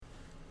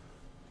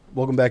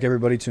Welcome back,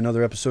 everybody, to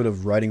another episode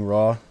of Writing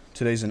Raw.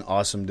 Today's an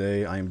awesome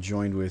day. I am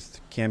joined with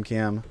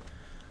Cam.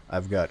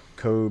 I've got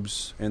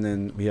Cobes, and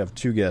then we have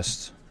two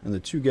guests. And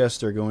the two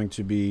guests are going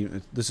to be,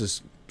 this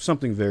is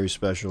something very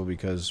special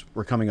because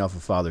we're coming off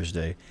of Father's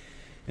Day.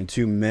 And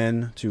two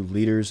men, two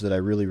leaders that I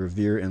really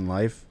revere in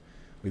life.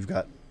 We've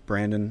got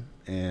Brandon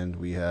and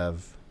we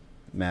have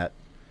Matt.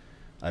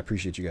 I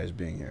appreciate you guys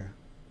being here.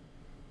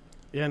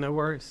 Yeah, no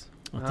worries.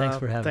 Well,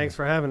 thanks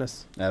for having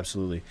us.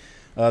 Absolutely.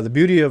 The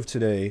beauty of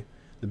today,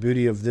 the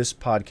beauty of this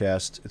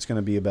podcast, it's going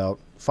to be about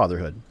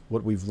fatherhood,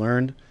 what we've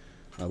learned,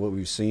 what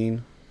we've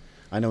seen.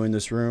 I know in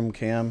this room,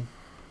 Cam,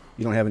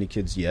 you don't have any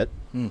kids yet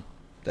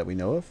that we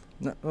know of.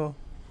 No, oh,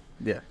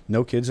 yeah.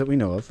 No kids that we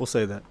know of. We'll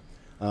say that.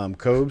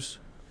 Cobes,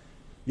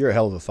 you're a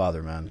hell of a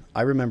father, man.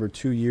 I remember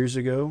 2 years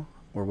ago,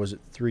 or was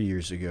it 3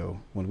 years ago,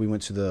 when we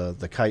went to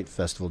the Kite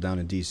Festival down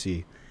in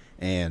D.C.,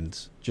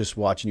 and just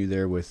watching you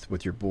there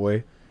with your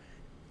boy.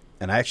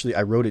 And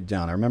I wrote it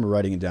down. I remember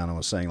writing it down and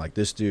was saying, like,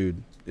 this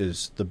dude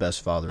is the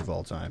best father of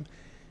all time.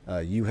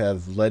 You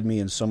have led me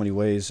in so many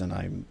ways,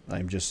 and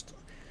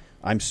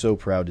I'm so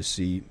proud to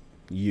see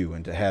you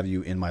and to have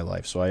you in my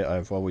life. So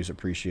I've always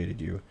appreciated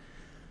you.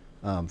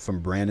 From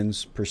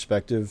Brandon's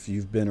perspective,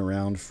 you've been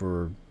around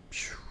for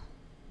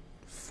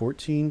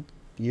 14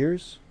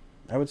 years,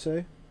 I would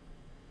say.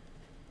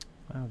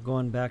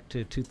 Going back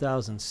to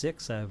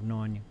 2006, I've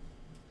known you.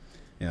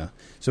 Yeah.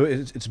 So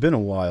it's been a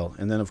while.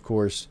 And then, of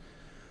course,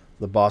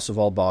 the boss of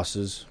all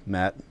bosses,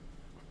 Matt.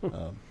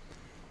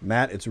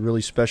 Matt, it's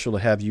really special to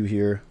have you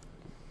here.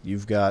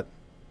 You've got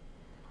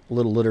a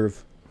little litter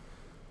of,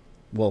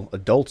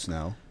 adults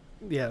now.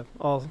 Yeah,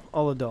 all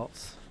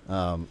adults.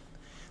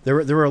 There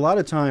were a lot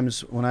of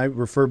times when I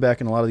refer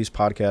back in a lot of these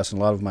podcasts and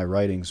a lot of my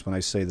writings when I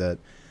say that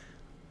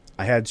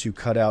I had to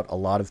cut out a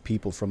lot of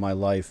people from my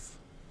life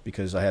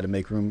because I had to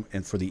make room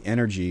and for the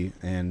energy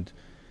and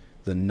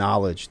the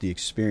knowledge, the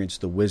experience,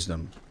 the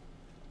wisdom.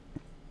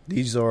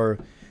 These are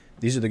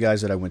the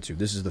guys that I went to.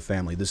 This is the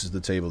family. This is the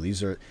table.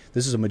 This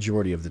is a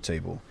majority of the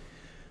table.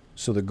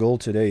 So the goal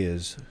today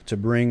is to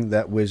bring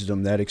that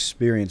wisdom, that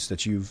experience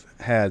that you've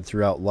had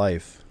throughout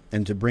life,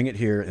 and to bring it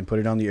here and put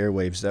it on the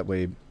airwaves. That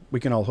way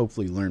we can all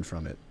hopefully learn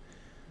from it.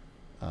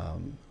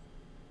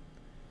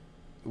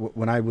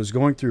 When I was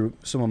going through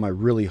some of my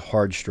really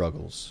hard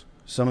struggles,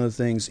 some of the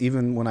things,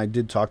 even when I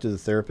did talk to the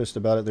therapist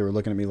about it, they were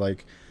looking at me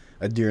like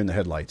a deer in the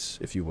headlights,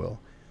 if you will.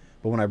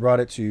 But when I brought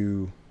it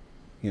to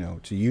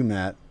you,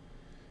 Matt,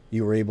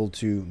 you were able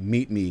to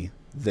meet me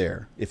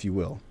there, if you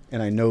will.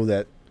 And I know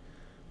that,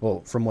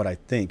 from what I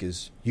think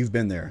is you've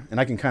been there, and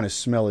I can kind of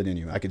smell it in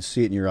you. I can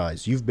see it in your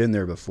eyes. You've been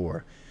there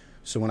before.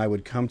 So when I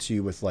would come to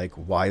you with like,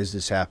 why is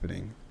this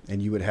happening?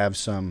 And you would have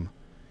some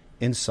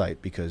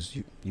insight because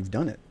you've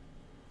done it,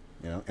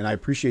 and I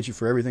appreciate you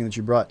for everything that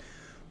you brought.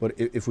 But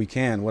if we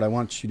can, what I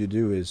want you to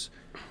do is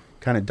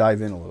kind of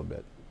dive in a little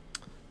bit.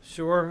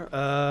 Sure.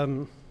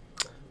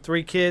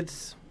 3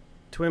 kids,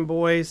 twin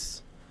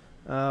boys,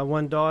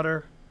 1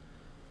 daughter,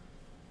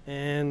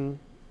 and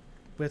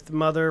with the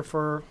mother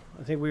for,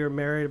 I think we were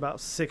married about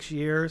 6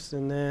 years,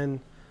 and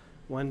then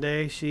one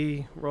day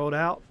she rolled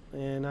out,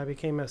 and I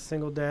became a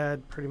single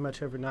dad pretty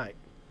much overnight.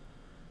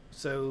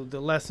 So the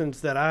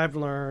lessons that I've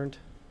learned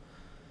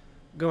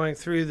going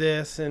through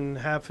this and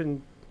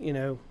having,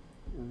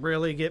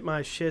 really get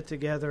my shit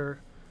together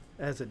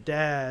as a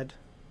dad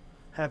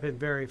happened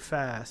very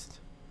fast.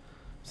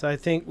 So I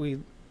think we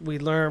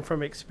learn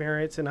from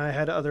experience, and I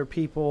had other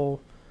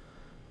people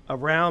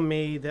around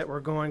me that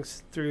were going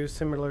through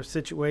similar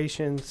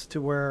situations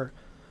to where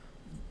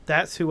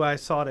that's who I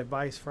sought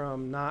advice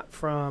from, not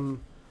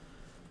from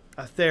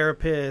a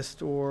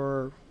therapist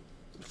or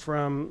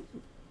from,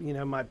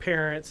 my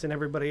parents and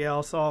everybody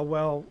else, all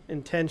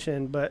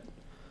well-intentioned, but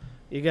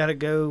you got to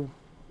go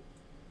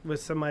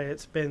with somebody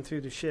that's been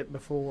through the shit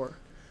before.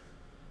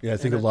 Yeah, I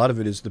think a lot of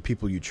it is the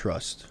people you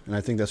trust. And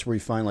I think that's where you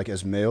find, like,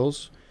 as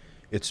males,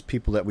 it's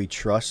people that we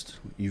trust.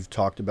 You've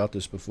talked about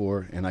this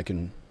before, and I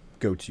can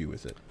go to you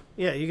with it.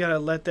 Yeah, you got to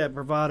let that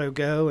bravado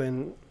go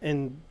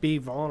and be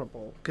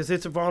vulnerable, because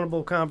it's a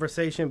vulnerable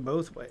conversation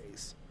both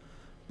ways,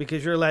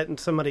 because you're letting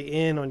somebody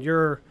in on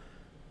your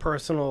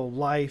personal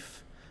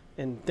life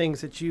and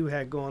things that you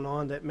had going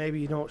on that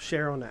maybe you don't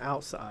share on the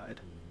outside.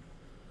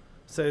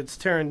 So it's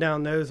tearing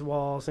down those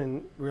walls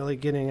and really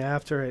getting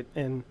after it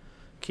and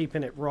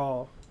keeping it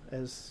raw,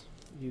 as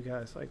you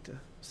guys like to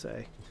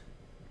say.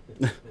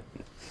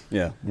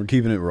 Yeah, we're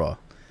keeping it raw.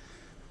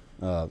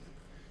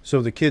 So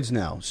the kids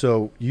now.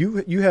 So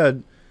you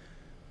had,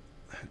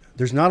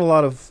 there's not a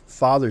lot of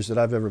fathers that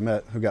I've ever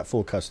met who got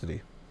full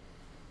custody.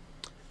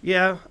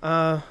 Yeah,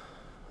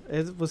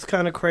 it was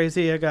kind of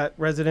crazy. I got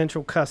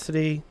residential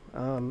custody.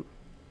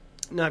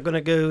 Not going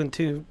to go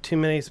into too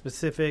many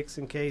specifics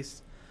in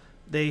case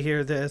they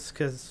hear this,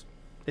 because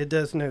it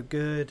does no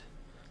good.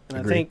 And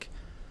Agreed. I think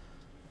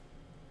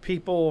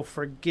people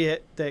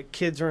forget that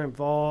kids are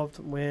involved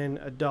when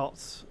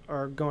adults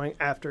are going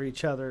after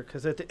each other,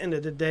 because at the end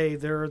of the day,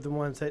 they're the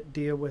ones that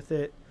deal with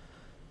it.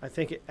 I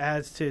think it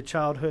adds to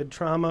childhood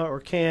trauma, or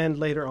can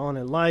later on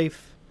in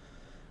life.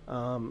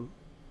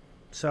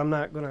 So I'm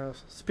not going to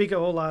speak a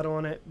whole lot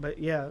on it, but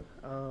yeah,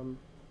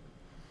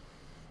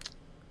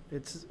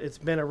 it's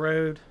been a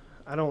road.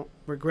 I don't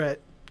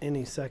regret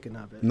any second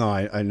of it. No,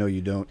 I know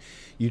you don't.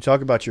 You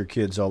talk about your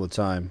kids all the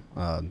time,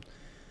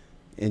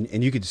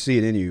 and you could see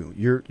it in you.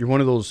 You're one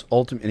of those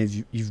ultimate,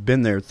 and you've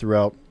been there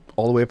throughout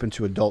all the way up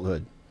into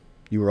adulthood.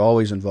 You were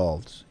always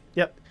involved.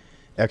 Yep.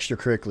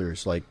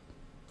 Extracurriculars, like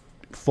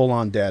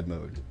full-on dad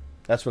mode.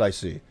 That's what I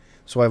see.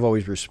 So I've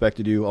always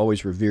respected you,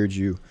 always revered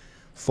you,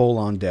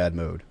 full-on dad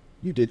mode.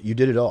 You did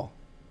it all.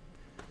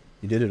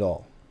 You did it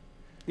all.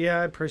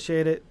 Yeah, I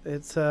appreciate it.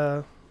 It's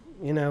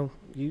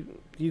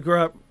you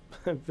grow up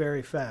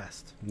very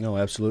fast. No,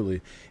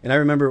 absolutely. And I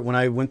remember when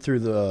I went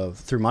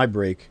through my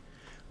break,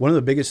 one of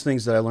the biggest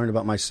things that I learned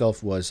about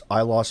myself was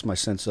I lost my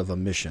sense of a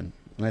mission.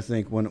 And I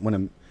think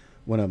when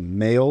a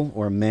male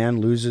or a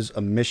man loses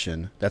a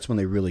mission, that's when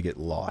they really get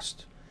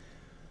lost.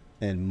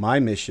 And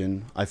my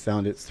mission, I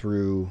found it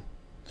through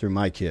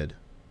my kid.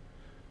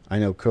 I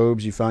know,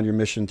 Cobes, you found your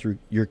mission through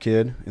your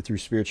kid and through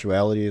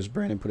spirituality, as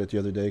Brandon put it the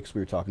other day, because we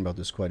were talking about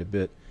this quite a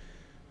bit.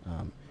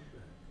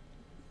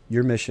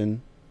 Your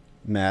mission,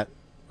 Matt,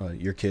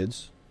 your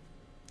kids.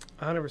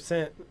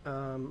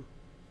 100%.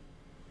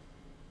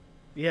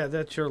 Yeah,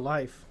 that's your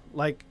life.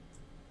 Like,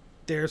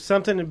 there's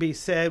something to be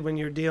said when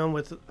you're dealing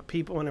with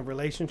people in a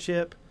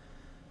relationship.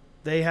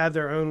 They have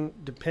their own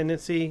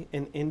dependency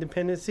and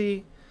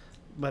independency,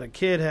 but a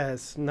kid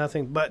has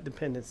nothing but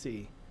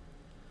dependency.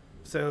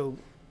 So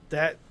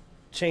that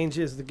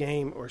changes the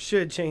game, or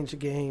should change the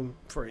game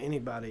for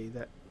anybody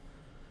that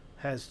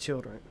has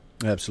children.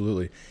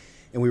 Absolutely.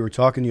 And we were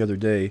talking the other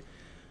day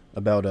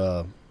about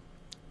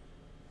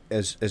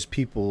as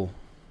people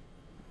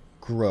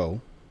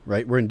grow,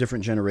 right? We're in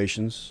different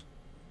generations.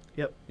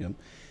 Yep.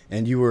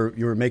 And you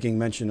were making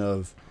mention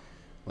of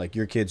like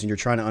your kids, and you're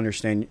trying to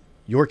understand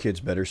your kids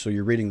better, so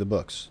you're reading the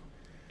books.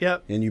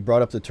 Yep. And you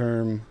brought up the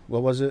term,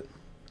 what was it?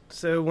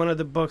 So one of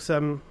the books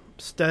I'm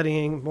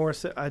studying more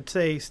so, I'd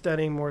say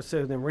studying more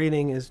so than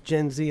reading, is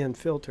Gen Z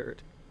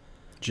Unfiltered.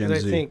 Gen Z.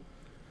 I think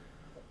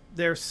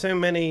there's so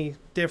many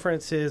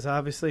differences.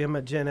 Obviously, I'm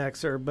a Gen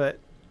Xer, but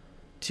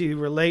to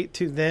relate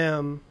to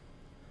them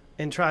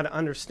and try to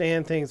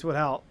understand things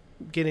without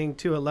getting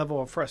to a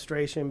level of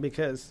frustration,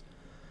 because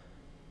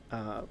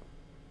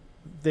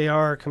they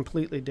are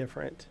completely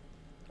different.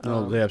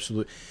 No, they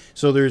absolutely.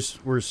 So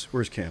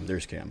where's Cam?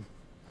 There's Cam.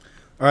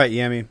 All right,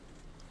 Yami.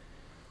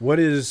 What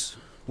is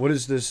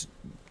this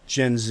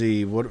Gen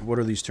Z? What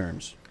are these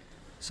terms?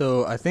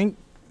 So I think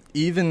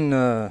even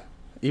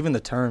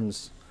the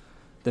terms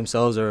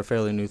themselves are a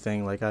fairly new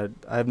thing. Like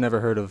I've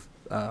never heard of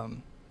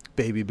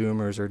baby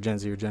boomers or Gen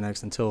Z or Gen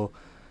X until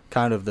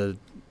kind of the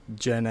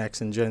Gen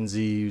X and Gen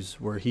Zs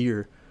were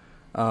here.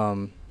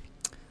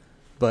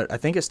 But I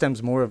think it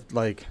stems more of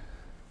like,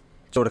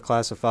 so to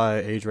classify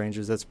age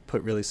ranges, that's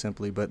put really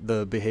simply, but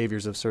the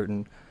behaviors of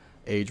certain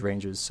age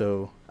ranges.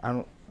 So I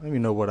don't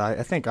even know what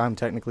I think I'm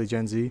technically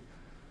Gen Z.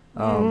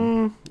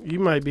 You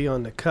might be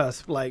on the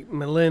cusp, like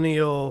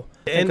millennial,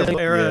 end of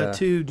era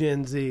to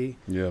Gen Z.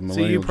 Yeah, millennial.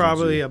 So you're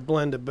probably Gen a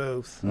blend of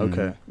both. Z.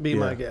 Okay. Be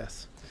my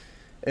guess.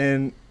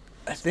 And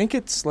I think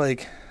it's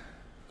like,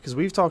 because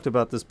we've talked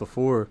about this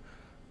before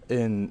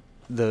in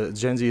the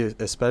Gen Z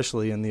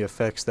especially, and the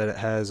effects that it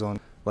has on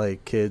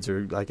like kids,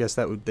 or I guess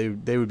that would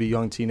they would be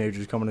young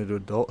teenagers coming into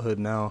adulthood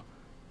now,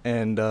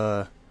 and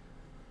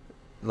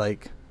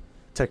like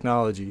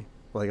technology,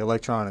 like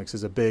electronics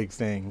is a big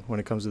thing when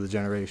it comes to the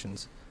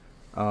generations.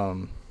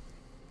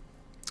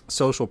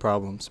 Social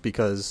problems,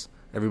 because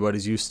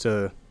everybody's used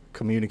to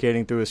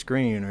communicating through a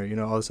screen,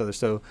 or all this other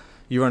stuff.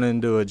 You run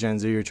into a Gen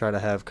Z or try to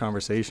have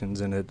conversations,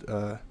 and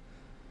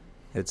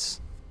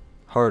it's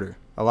harder,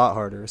 a lot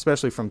harder,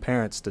 especially from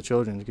parents to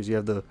children, because you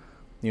have the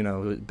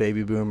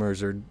baby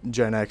boomers or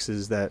Gen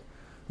X's that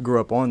grew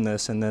up on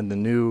this, and then the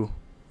new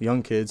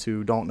young kids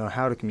who don't know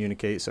how to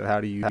communicate. So how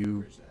do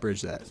you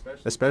bridge that?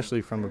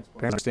 Especially from a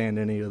parent understand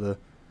any of the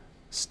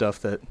stuff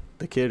that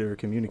the kid are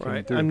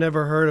communicating through. I've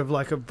never heard of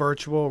like a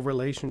virtual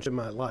relationship in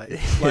my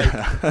life.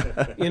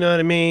 Like, you know what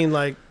I mean?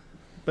 Like,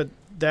 but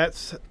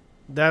that's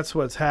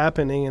what's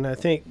happening, and I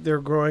think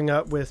they're growing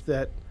up with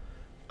that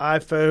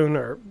iPhone,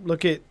 or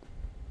look at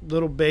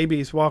little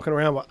babies walking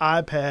around with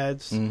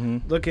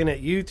iPads, looking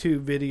at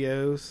YouTube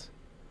videos,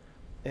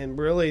 and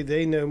really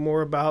they know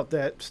more about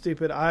that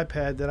stupid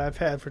iPad that I've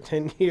had for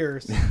 10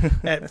 years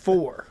at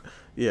 4.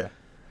 Yeah.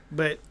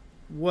 But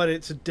what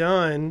it's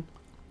done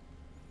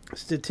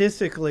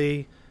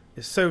statistically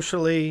is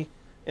socially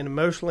and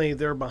emotionally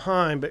they're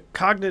behind, but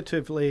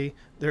cognitively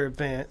they're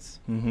advanced.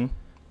 Mm-hmm.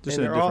 Just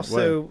and they're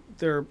also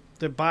their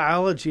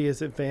biology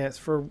is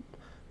advanced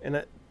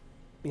that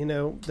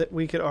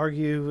we could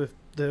argue with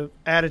the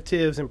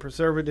additives and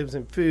preservatives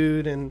in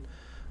food and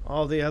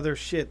all the other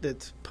shit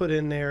that's put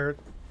in there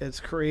that's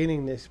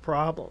creating these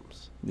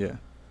problems. Yeah.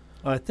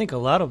 I think a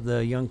lot of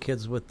the young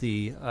kids with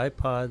the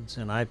iPods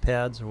and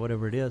iPads or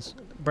whatever it is.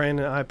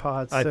 Brandon,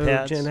 iPods,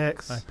 iPads, so Gen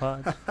X.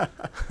 iPods.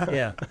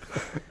 Yeah.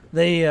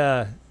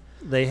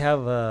 They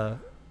have a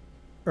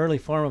early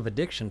form of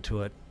addiction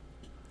to it.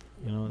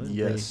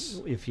 Yes.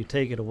 If you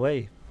take it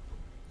away,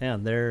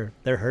 man, they're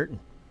hurting.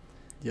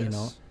 Yes. You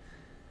know,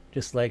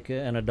 just like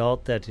an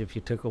adult that if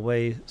you took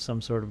away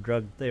some sort of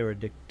drug they were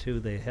addicted to,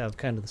 they have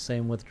kind of the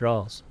same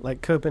withdrawals.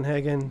 Like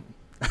Copenhagen,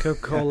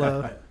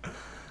 Coca-Cola.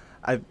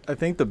 I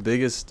think the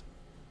biggest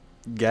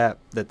gap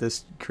that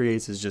this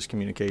creates is just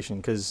communication,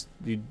 because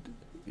you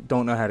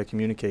don't know how to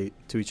communicate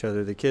to each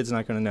other. The kid's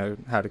not going to know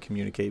how to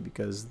communicate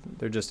because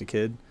they're just a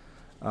kid,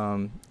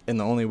 and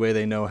the only way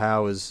they know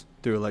how is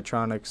through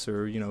electronics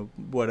or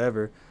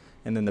whatever.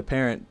 And then the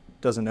parent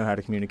doesn't know how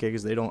to communicate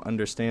because they don't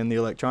understand the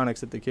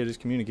electronics that the kid is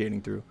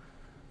communicating through.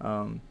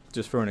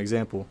 Just for an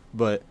example.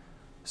 But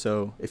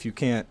so if you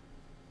can't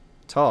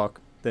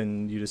talk,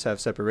 then you just have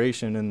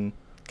separation, and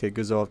kid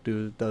goes off,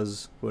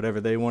 does whatever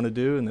they want to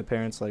do, and the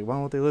parent's like, why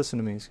won't they listen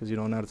to me? It's because you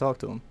don't know how to talk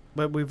to them.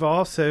 But we've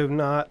also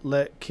not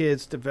let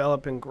kids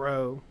develop and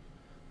grow.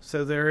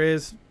 So there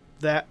is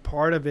that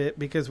part of it,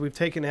 because we've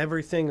taken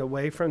everything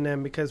away from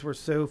them because we're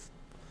so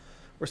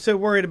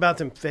worried about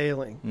them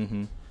failing.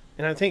 Mm-hmm.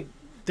 And I think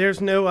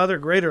there's no other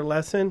greater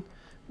lesson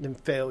than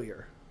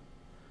failure.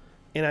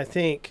 And I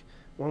think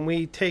when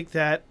we take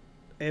that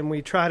and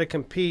we try to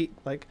compete,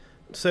 like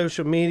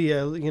social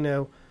media,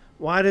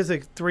 why does a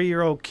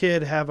 3-year-old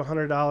kid have a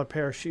 $100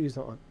 pair of shoes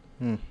on?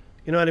 Mm.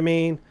 You know what I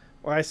mean?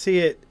 Or I see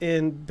it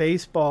in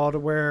baseball to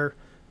where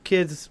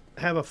kids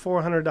have a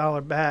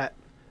 $400 bat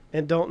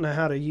and don't know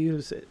how to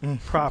use it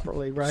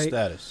properly, right?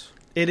 Status.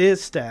 It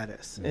is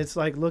status. Yeah. It's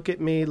like, look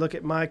at me, look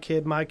at my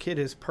kid. My kid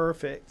is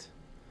perfect.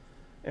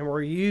 And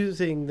we're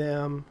using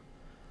them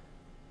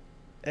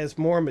as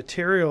more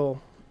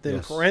material than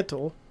Yes.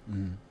 parental.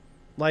 Mm.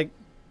 Like,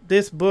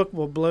 this book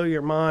will blow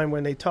your mind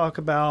when they talk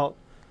about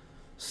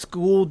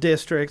school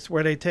districts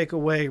where they take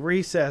away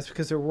recess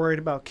because they're worried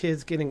about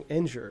kids getting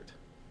injured.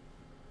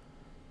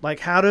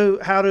 Like, how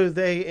do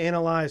they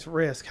analyze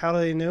risk? How do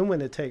they know when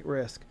to take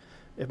risk?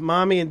 If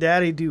mommy and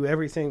daddy do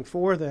everything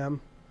for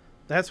them,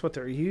 that's what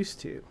they're used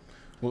to.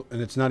 Well,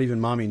 and it's not even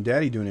mommy and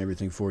daddy doing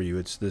everything for you.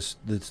 It's this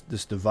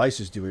device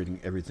is doing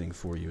everything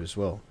for you as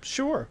well.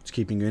 Sure. It's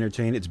keeping you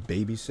entertained. It's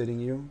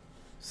babysitting you.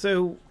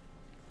 So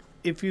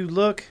if you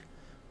look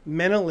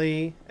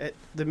mentally at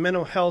the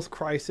mental health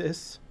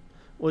crisis,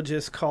 we'll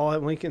just call it,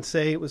 and we can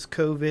say it was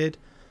COVID.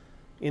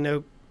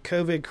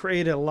 COVID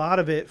created a lot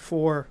of it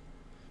for,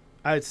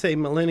 I'd say,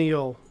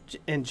 millennial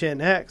and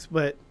Gen X,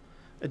 but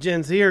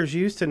Gen Zers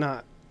used to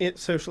not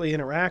socially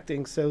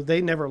interacting, so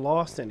they never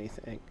lost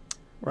anything,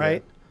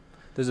 right? Yeah.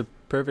 There's a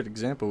perfect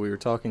example. We were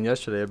talking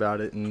yesterday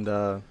about it, and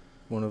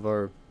one of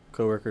our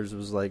coworkers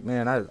was like,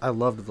 man, I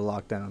loved the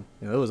lockdown.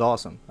 It was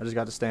awesome. I just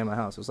got to stay in my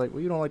house. I was like,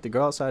 well, you don't like to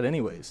go outside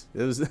anyways.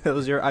 It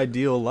was your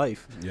ideal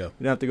life. Yeah. You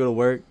don't have to go to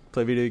work,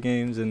 play video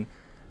games. And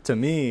to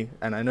me,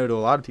 and I know to a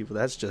lot of people,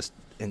 that's just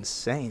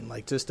insane.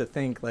 Like, just to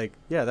think, like,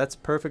 yeah, that's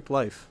perfect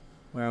life,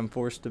 where I'm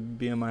forced to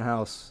be in my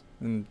house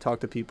and talk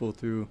to people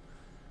through,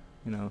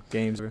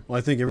 games. Well,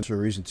 I think it was for a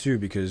reason, too,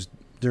 because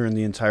during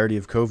the entirety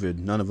of COVID,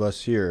 none of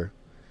us here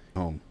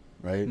home,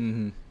 right?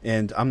 Mm-hmm.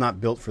 And I'm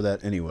not built for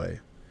that anyway.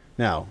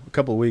 Now, a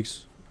couple of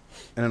weeks,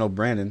 and I know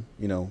Brandon,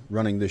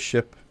 running this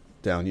ship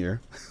down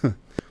here,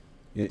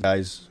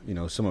 guys,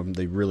 some of them,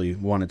 they really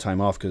wanted time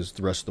off because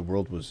the rest of the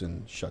world was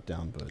in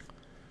shutdown, but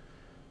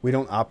we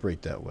don't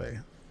operate that way.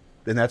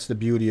 And that's the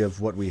beauty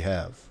of what we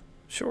have,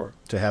 Sure.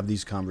 to have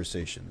these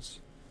conversations.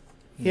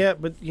 Yeah,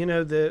 but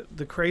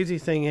the crazy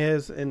thing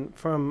is, and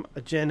from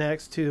a Gen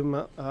X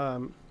to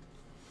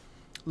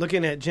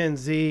looking at Gen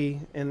Z,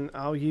 and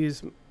I'll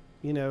use,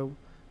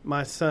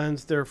 my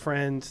sons, their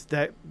friends,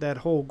 that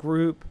whole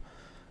group,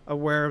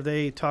 where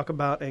they talk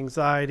about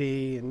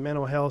anxiety and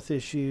mental health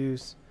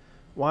issues.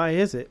 Why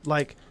is it?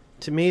 Like,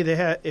 to me,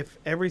 if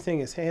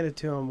everything is handed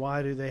to them,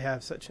 why do they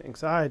have such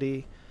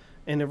anxiety?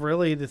 And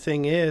really, the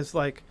thing is,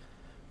 like,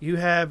 you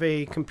have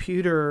a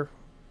computer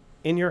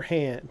in your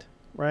hand,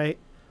 right?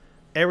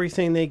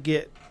 Everything they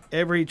get,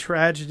 every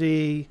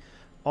tragedy,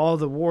 all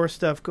the war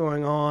stuff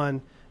going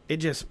on, it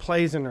just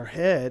plays in their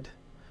head,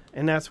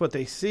 and that's what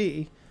they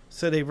see.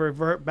 So they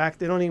revert back.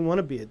 They don't even want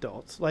to be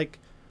adults. Like,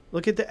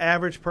 look at the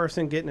average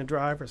person getting a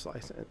driver's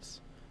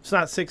license. It's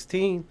not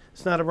 16.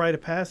 It's not a rite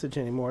of passage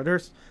anymore.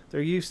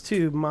 They're used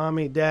to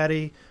mommy,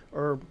 daddy,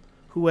 or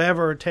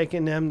whoever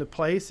taking them to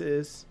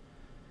places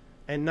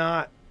and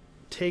not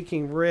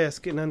taking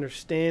risk and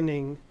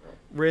understanding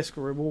risk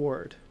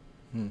reward.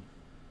 Hmm.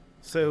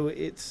 So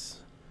it's...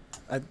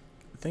 I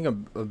think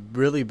a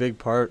really big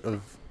part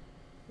of,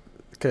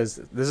 because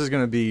this is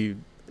going to be,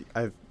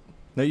 I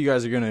know you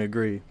guys are going to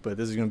agree, but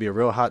this is going to be a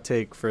real hot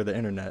take for the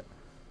internet,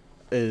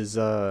 is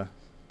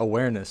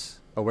awareness.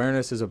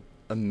 Awareness is an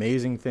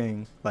amazing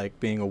thing, like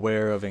being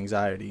aware of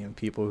anxiety and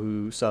people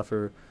who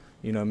suffer,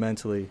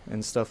 mentally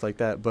and stuff like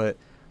that. But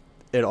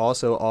it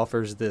also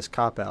offers this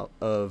cop-out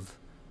of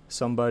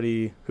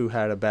somebody who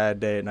had a bad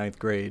day at 9th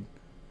grade,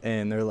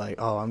 and they're like,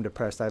 oh, I'm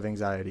depressed, I have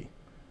anxiety.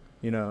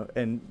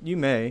 And you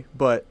may,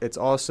 but it's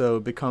also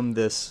become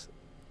this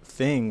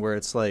thing where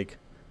it's like,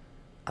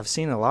 I've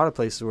seen a lot of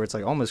places where it's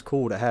like almost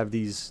cool to have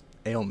these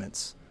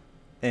ailments,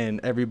 and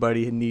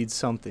everybody needs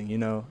something,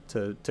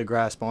 to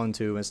grasp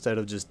onto instead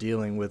of just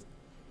dealing with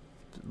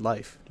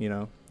life, you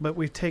know. But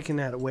we've taken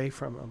that away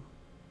from them.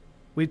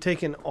 We've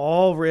taken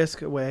all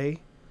risk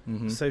away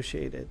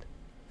associated.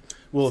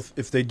 Well,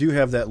 if they do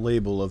have that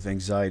label of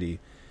anxiety,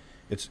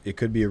 it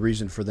could be a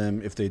reason for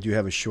them if they do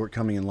have a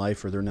shortcoming in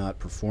life or they're not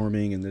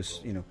performing in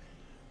this, you know,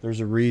 there's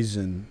a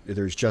reason,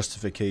 there's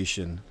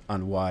justification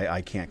on why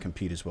I can't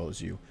compete as well as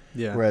you.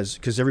 Yeah. Whereas,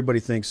 because everybody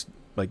thinks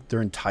like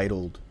they're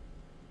entitled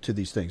to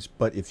these things.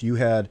 But if you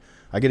had,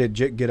 I get a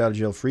get out of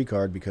jail free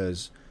card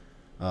because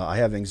I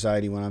have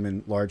anxiety when I'm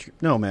in large.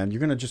 No, man,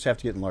 you're going to just have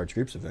to get in large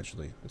groups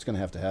eventually. It's going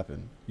to have to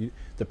happen.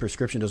 The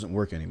prescription doesn't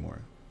work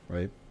anymore,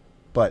 right?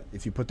 But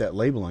if you put that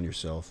label on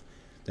yourself,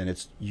 then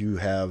you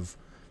have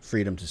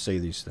freedom to say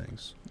these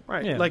things.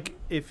 Right. Yeah. Like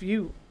if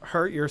you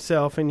hurt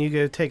yourself and you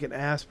go take an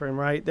aspirin,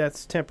 right?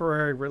 That's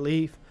temporary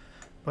relief.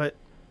 But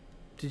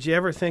did you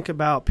ever think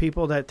about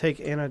people that take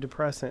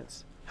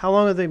antidepressants? How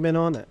long have they been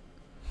on it?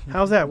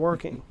 How's that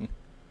working?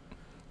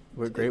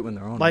 We're great when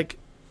they're on Like,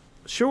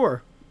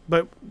 sure.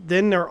 But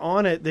then they're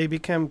on it. They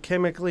become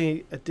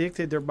chemically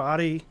addicted. Their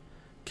body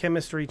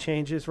chemistry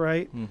changes,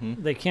 right?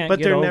 They can't But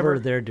get they're over never-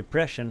 their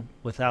depression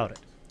without it.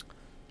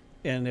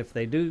 And if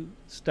they do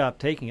stop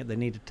taking it, they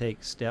need to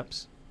take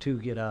steps to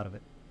get out of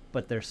it.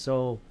 But they're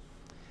so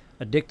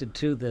addicted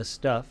to this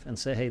stuff and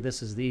say, hey,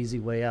 this is the easy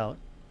way out,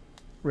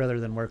 rather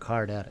than work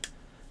hard at it.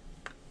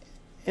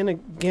 And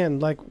again,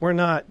 like we're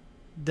not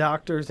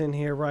doctors in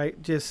here,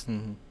 right? Just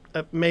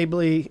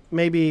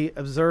maybe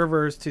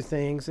observers to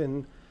things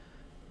and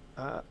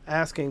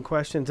asking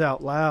questions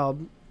out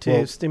loud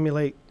to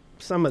stimulate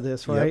some of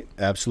this, right? Yep,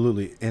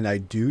 absolutely. And I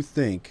do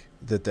think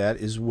that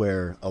is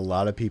where a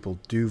lot of people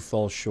do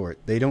fall short.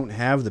 They don't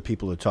have the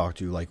people to talk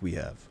to like we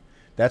have.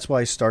 That's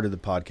why I started the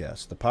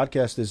podcast. The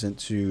podcast isn't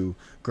to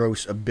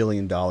gross $1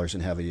 billion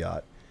and have a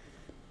yacht.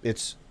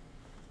 It's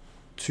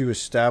to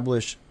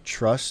establish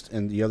trust,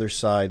 and the other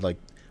side, like,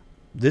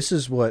 this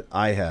is what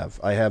I have.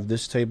 I have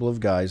this table of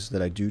guys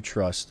that I do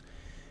trust.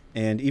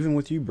 And even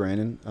with you,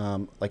 Brandon,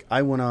 like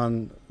I went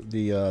on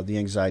the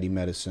anxiety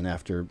medicine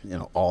after, you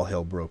know, all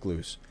hell broke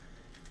loose.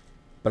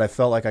 But I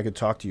felt like I could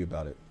talk to you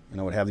about it, and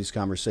I would have these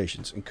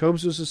conversations. And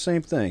Cobes was the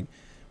same thing.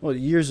 Well,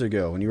 years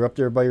ago, when you were up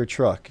there by your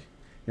truck,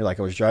 you're like,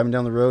 I was driving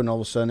down the road, and all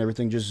of a sudden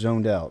everything just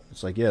zoned out.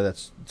 It's like, yeah,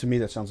 to me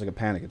that sounds like a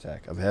panic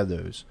attack. I've had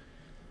those.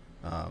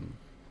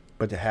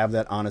 But to have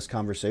that honest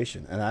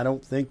conversation, and I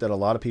don't think that a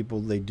lot of people,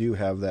 they do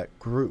have that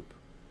group,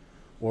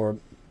 or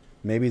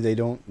maybe they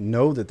don't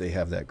know that they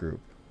have that group.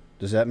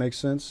 Does that make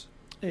sense?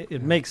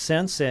 It makes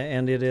sense,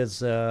 and it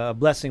is a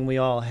blessing we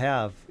all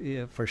have,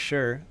 for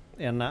sure.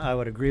 And I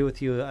would agree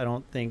with you. I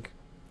don't think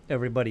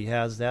everybody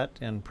has that,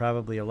 and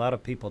probably a lot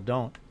of people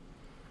don't.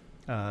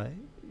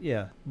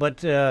 Yeah.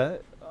 But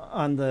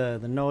on the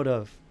note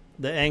of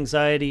the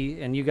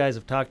anxiety, and you guys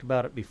have talked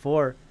about it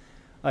before,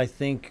 I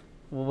think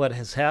what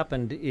has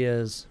happened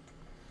is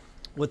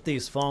with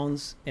these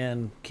phones,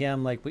 and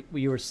Kim, like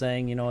you were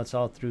saying, you know, it's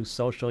all through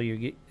social. You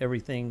get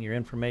everything, your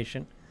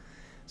information.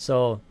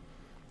 So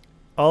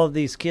all of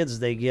these kids,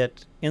 they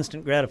get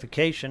instant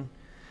gratification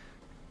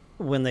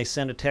when they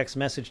send a text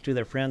message to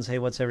their friends, hey,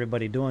 what's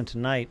everybody doing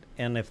tonight?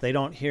 And if they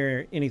don't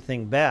hear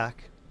anything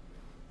back,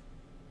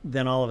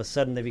 then all of a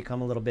sudden they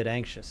become a little bit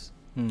anxious.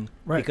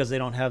 Right. Because they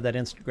don't have that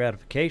instant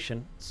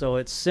gratification. So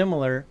it's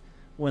similar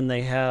when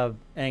they have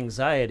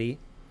anxiety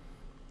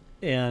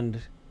and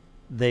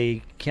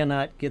they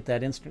cannot get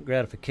that instant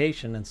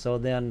gratification. And so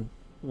then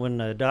when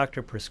a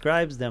doctor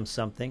prescribes them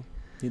something,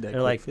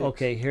 they're like,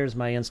 okay, here's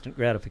my instant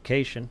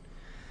gratification.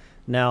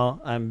 Now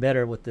I'm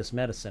better with this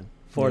medicine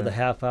for the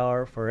half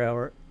hour, for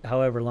hour,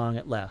 however long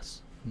it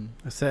lasts.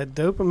 It's that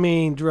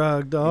dopamine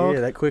drug, dog.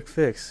 Yeah, that quick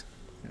fix.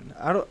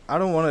 I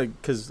don't want to,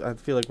 because I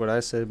feel like what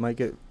I said might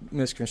get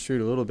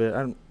misconstrued a little bit.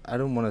 I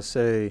don't want to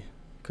say,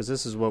 because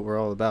this is what we're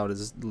all about,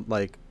 is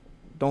like,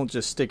 don't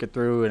just stick it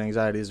through and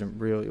anxiety isn't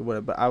real.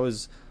 Whatever. But I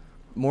was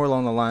more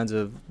along the lines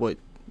of what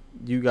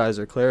you guys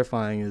are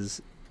clarifying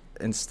is,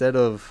 instead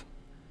of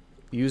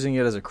using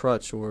it as a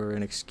crutch or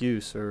an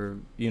excuse or,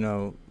 you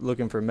know,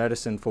 looking for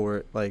medicine for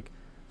it, like,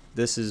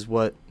 this is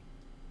what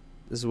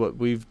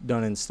we've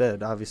done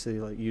instead. Obviously,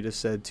 like you just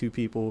said, 2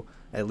 people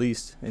at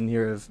least in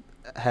here have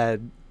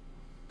had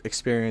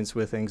experience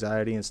with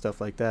anxiety and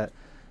stuff like that.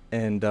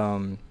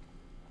 And,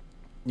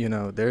 you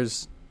know,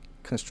 there's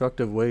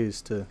constructive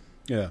ways to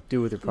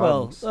deal with your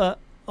problems. Well,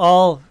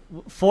 all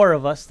 4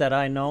 of us that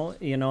I know,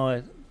 you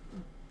know,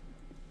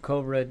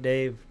 Cobra,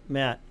 Dave,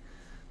 Matt,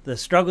 the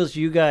struggles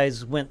you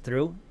guys went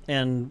through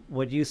and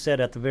what you said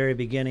at the very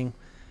beginning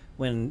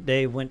when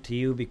Dave went to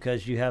you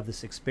because you have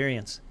this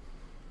experience.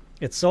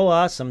 It's so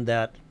awesome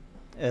that,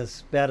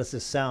 as bad as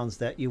this sounds,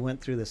 that you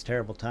went through this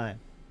terrible time,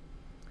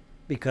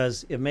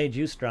 because it made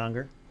you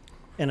stronger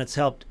and it's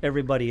helped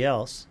everybody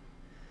else.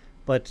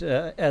 But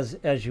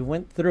as you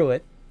went through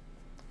it,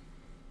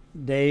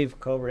 Dave,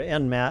 Cobra,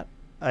 and Matt,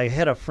 I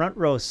had a front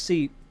row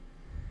seat.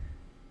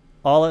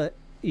 You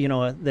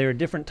know, there were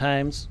different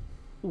times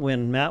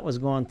when Matt was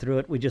going through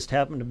it. We just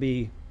happened to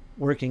be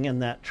working in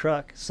that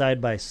truck side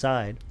by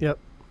side. Yep.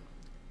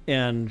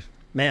 And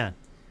man,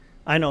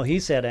 I know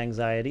he's had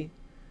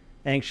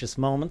anxious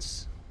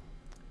moments,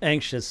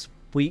 anxious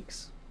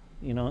weeks.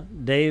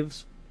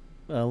 Dave's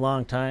a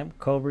long time,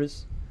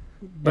 Cobra's.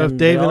 Both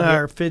Dave and I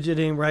are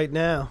fidgeting right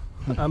now.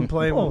 I'm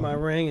playing with my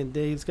ring, and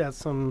Dave's got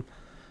some,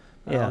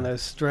 I don't know,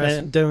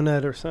 stress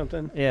donut or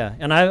something. Yeah,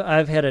 and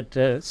I've had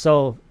it,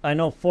 so I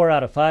know 4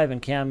 out of 5,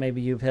 and Cam,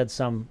 maybe you've had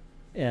some,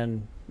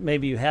 and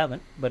maybe you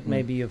haven't, but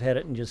maybe you've had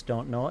it and just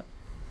don't know it.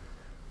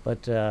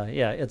 But,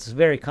 it's a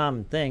very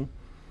common thing.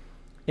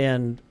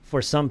 And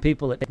for some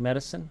people, it takes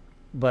medicine.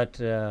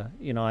 But,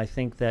 I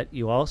think that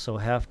you also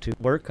have to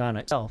work on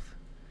it yourself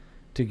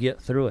to get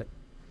through it.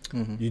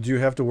 Mm-hmm. You do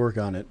have to work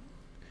on it.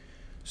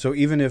 So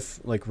even if,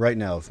 like right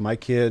now, if my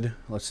kid,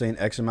 let's say in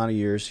X amount of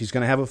years, he's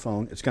going to have a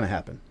phone, it's going to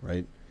happen,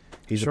 right?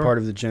 He's a part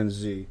of the Gen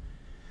Z.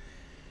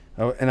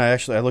 Oh, and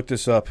I looked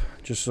this up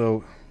just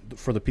so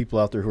for the people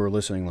out there who are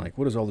listening, like,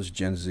 what is all this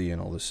Gen Z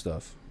and all this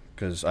stuff?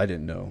 Because I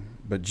didn't know.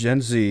 But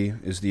Gen Z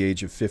is the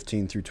age of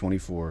 15 through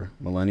 24.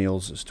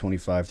 Millennials is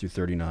 25 through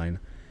 39.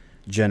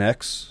 Gen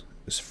X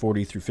is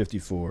 40 through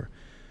 54.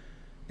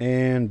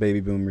 And baby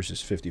boomers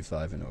is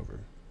 55 and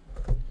over.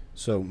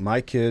 So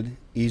my kid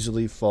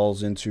easily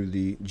falls into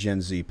the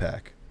Gen Z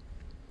pack.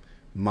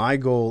 My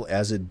goal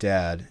as a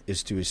dad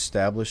is to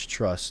establish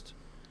trust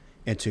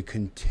and to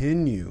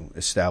continue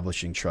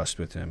establishing trust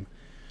with him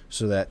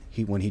so that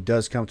when he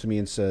does come to me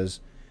and says,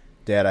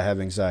 Dad, I have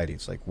anxiety,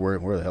 it's like, where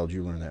the hell did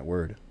you learn that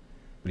word?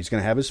 But he's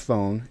going to have his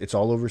phone. It's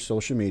all over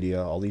social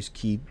media, all these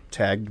key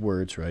tagged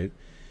words, right?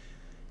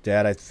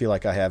 Dad, I feel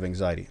like I have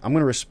anxiety. I'm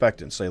going to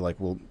respect it and say, like,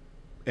 well,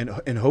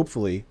 and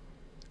hopefully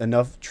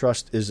enough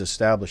trust is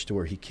established to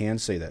where he can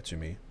say that to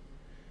me.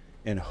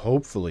 And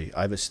hopefully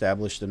I've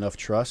established enough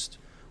trust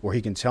where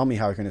he can tell me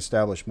how I can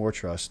establish more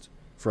trust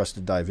for us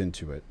to dive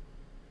into it.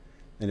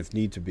 And if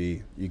need to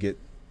be, you get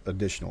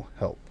additional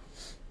help.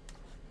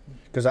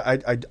 Because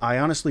I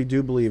honestly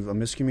do believe a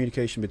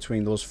miscommunication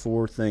between those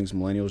 4 things,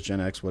 millennials, Gen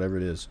X, whatever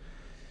it is,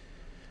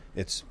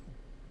 it's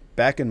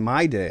back in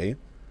my day,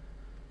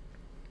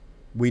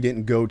 we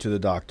didn't go to the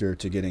doctor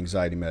to get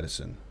anxiety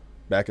medicine.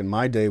 Back in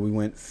my day, we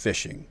went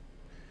fishing.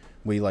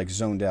 We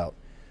zoned out.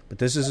 But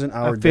this isn't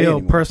our day anymore. I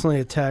feel personally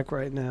attacked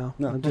right now.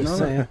 No, I'm just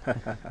saying.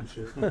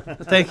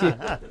 Thank you.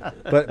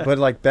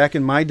 But back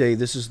in my day,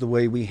 this is the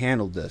way we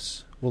handled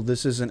this. Well,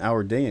 this isn't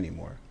our day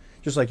anymore.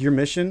 Just like your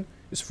mission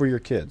is for your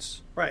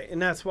kids. Right,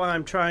 and that's why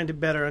I'm trying to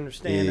better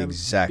understand them.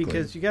 Exactly.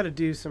 Because you got to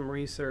do some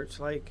research.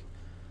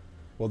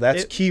 Well,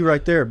 that's key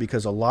right there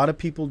because a lot of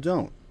people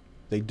don't.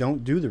 They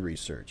don't do the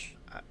research.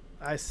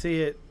 I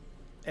see it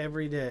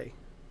every day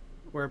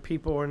where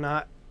people are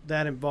not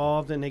that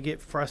involved and they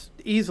get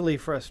easily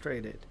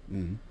frustrated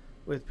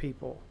with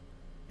people,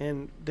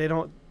 and they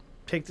don't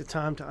take the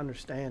time to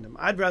understand them.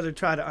 I'd rather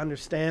try to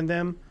understand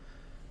them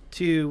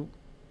to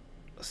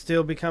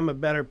still become a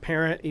better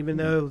parent, even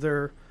though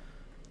they're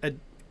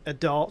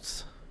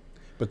adults.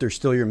 But they're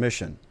still your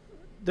mission.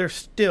 They're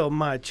still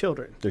my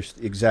children.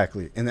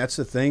 Exactly, and that's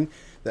the thing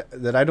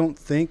that I don't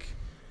think,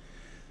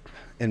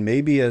 and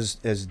maybe as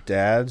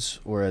dads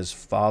or as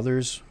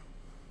fathers,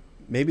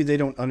 maybe they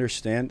don't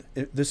understand.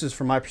 This is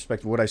from my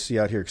perspective, what I see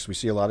out here, because we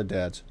see a lot of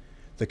dads,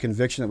 the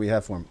conviction that we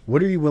have for them.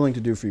 What are you willing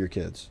to do for your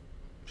kids?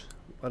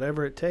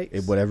 Whatever it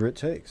takes. Whatever it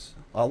takes.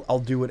 I'll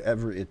do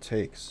whatever it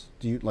takes.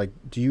 Do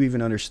you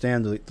even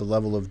understand the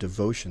level of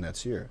devotion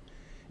that's here?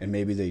 And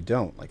maybe they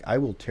don't. I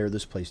will tear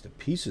this place to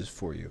pieces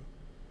for you.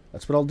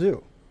 That's what I'll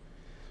do.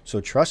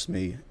 So trust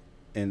me,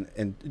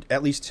 and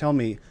at least tell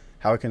me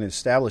how I can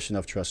establish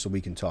enough trust so we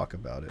can talk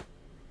about it.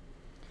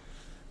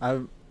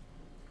 I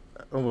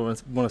want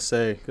to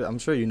say, 'cause I'm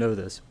sure you know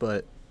this,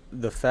 but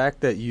the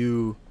fact that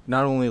you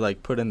not only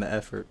put in the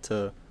effort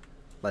to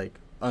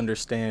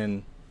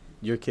understand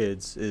your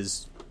kids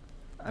is,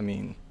 I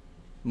mean,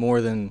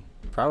 more than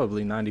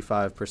probably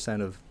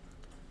 95% of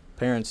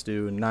parents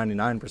do and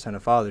 99%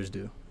 of fathers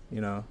do.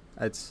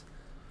 It's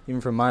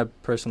even from my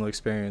personal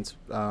experience.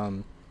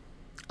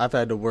 I've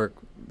had to work.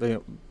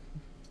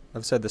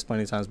 I've said this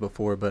plenty of times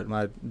before, but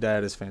my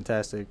dad is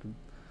fantastic.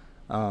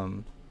 I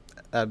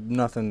have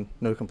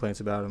no complaints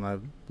about him. I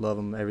love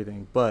him,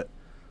 everything. But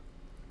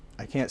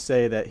I can't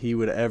say that he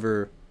would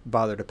ever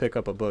bother to pick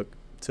up a book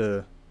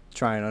to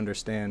try and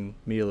understand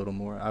me a little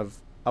more.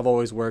 I've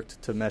always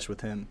worked to mesh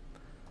with him.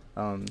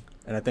 And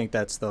I think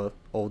that's the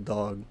old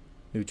dog,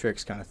 new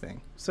tricks kind of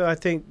thing. So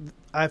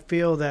I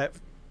feel that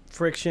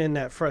friction,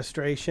 that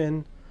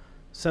frustration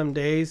some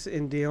days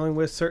in dealing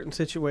with certain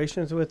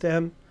situations with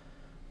them,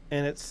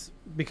 and it's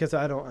because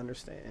I don't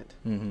understand.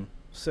 Mm-hmm.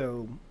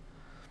 So,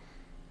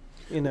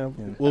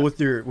 Well, with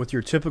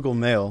your typical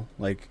male,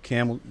 like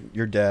Cam,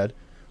 your dad,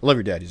 I love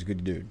your dad. He's a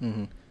good dude.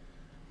 Mm-hmm.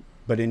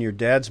 But in your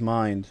dad's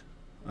mind,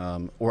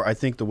 or I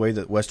think the way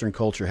that Western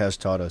culture has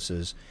taught us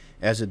is,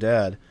 as a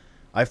dad,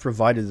 I've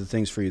provided the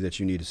things for you that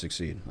you need to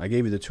succeed. I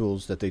gave you the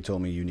tools that they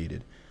told me you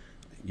needed.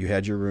 You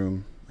had your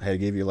room. I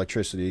gave you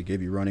electricity,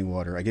 gave you running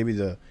water. I gave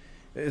you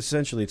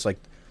essentially it's like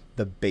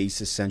the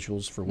base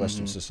essentials for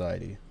Western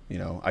society.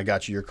 I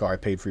got you your car. I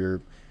paid for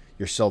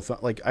your cell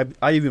phone.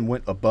 I even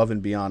went above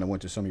and beyond. I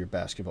went to some of your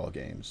basketball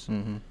games.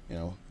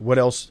 Mm-hmm. What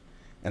else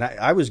And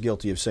I was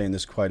guilty of saying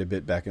this quite a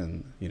bit back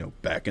in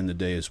the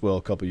day as well,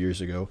 a couple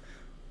years ago.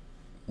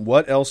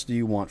 What else do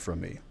you want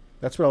from me?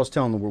 That's what I was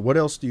telling the world. What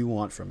else do you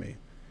want from me?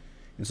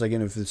 It's like,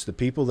 and if it's the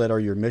people that are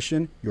your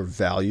mission, your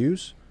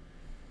values,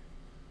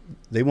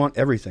 they want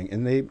everything.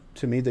 And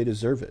to me, they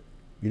deserve it.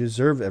 You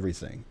deserve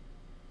everything.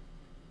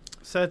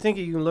 So I think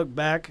you can look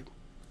back.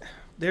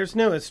 There's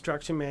no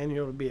instruction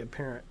manual to be a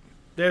parent.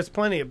 There's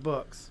plenty of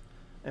books,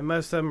 and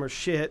most of them are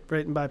shit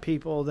written by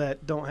people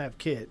that don't have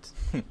kids.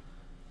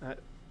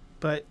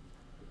 But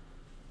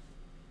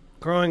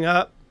growing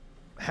up,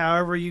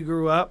 however you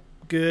grew up,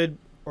 good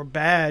or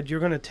bad, you're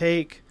going to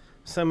take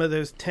some of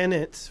those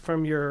tenets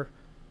from your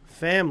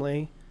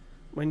family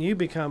when you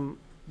become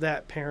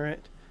that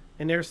parent.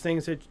 And there's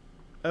things that,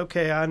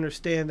 okay, I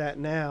understand that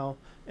now,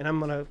 and I'm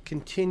going to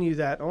continue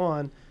that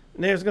on.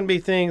 And there's going to be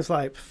things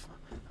like,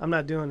 I'm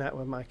not doing that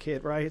with my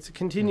kid, right? It's a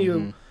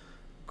continual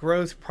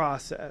growth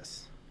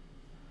process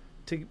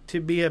to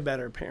be a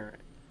better parent.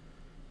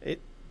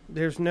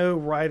 There's no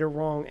right or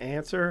wrong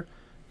answer.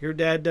 Your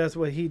dad does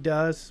what he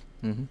does.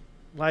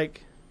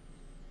 Like,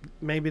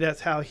 maybe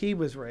that's how he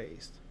was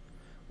raised.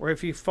 Or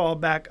if you fall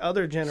back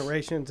other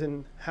generations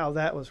and how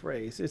that was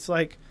raised. It's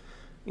like,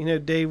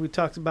 Dave, we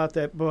talked about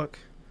that book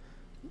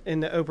in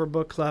the Oprah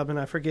Book Club, and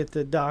I forget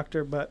the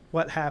doctor, but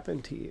What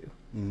Happened to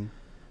You?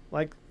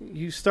 Like,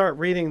 you start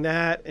reading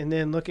that and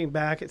then looking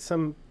back at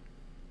some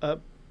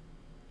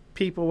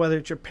people, whether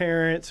it's your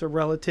parents or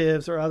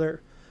relatives or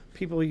other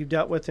people you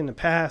dealt with in the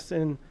past,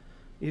 and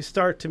you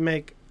start to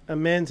make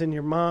amends in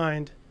your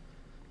mind.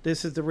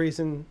 This is the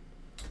reason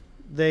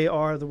they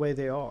are the way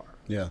they are.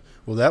 Yeah.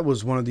 Well, that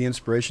was one of the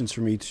inspirations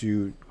for me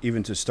to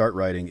start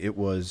writing. It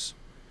was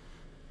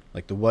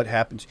like what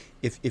happened.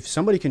 If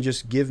somebody can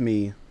just give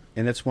me,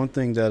 and that's one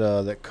thing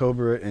that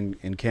Cobra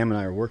and Cam and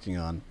I are working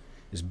on,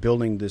 is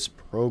building this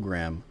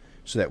program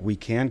so that we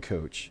can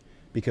coach,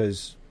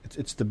 because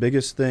it's the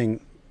biggest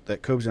thing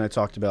that Cobra and I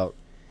talked about.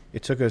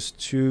 It took us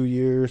 2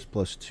 years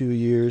plus 2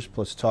 years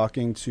plus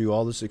talking to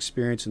all this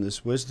experience and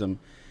this wisdom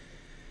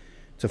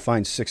to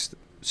find six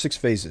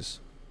phases.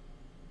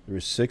 There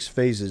were 6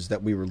 phases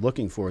that we were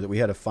looking for, that we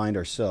had to find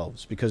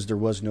ourselves, because there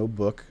was no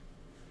book.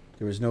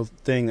 There was no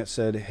thing that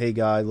said, hey,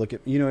 guy, look at,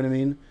 you know what I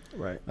mean?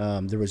 Right.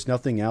 There was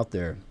nothing out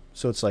there.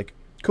 So it's like,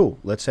 cool,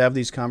 let's have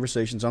these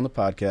conversations on the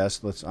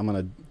podcast. I'm going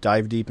to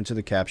dive deep into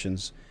the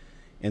captions.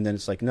 And then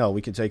it's like, no,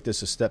 we can take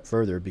this a step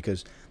further,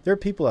 because there are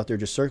people out there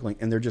just circling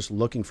and they're just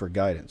looking for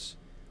guidance.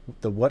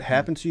 The What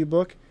Happened to You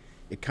book,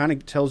 it kind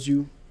of tells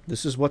you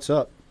this is what's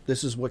up.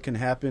 This is what can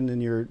happen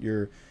in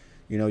your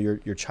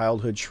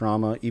childhood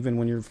trauma, even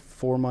when you're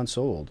 4 months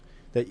old.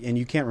 And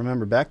you can't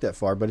remember back that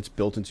far, but it's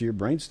built into your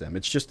brainstem.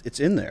 It's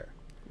in there.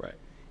 Right.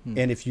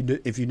 And if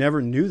you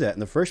never knew that in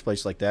the first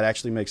place, like, that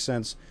actually makes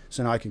sense.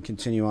 So now I can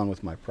continue on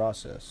with my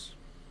process.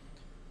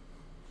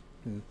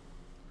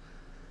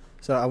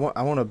 So I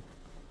want to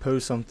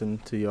pose something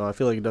to y'all. I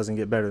feel like it doesn't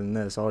get better than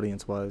this,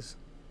 audience-wise.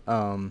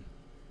 I'm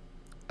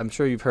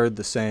sure you've heard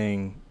the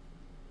saying,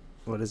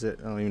 what is it?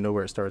 I don't even know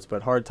where it starts,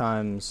 but hard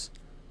times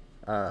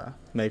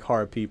make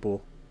hard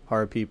people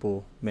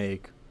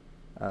make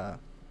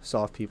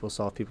soft people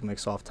make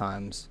soft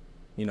times.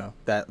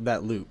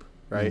 That loop,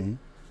 right?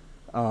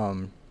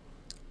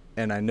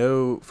 And I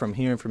know from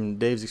hearing from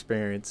Dave's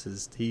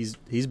experiences,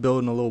 he's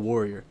building a little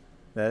warrior.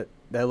 That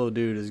little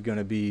dude is going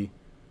to be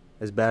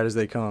as bad as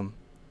they come.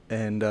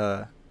 And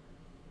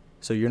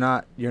so you're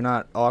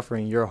not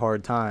offering your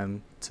hard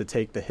time to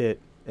take the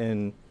hit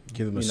and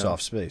give him a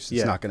soft space.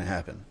 It's not going to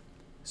happen.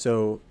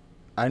 So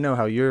I know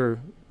how you're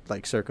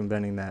like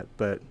circumventing that,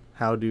 but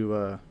how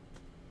do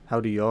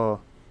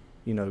y'all,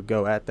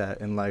 go at that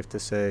in life to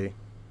say,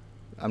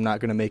 I'm not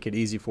going to make it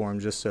easy for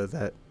them just so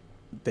that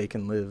they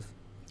can live?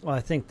 Well,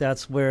 I think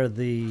that's where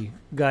the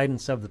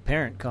guidance of the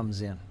parent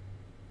comes in.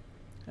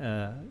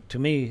 To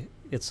me,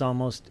 it's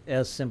almost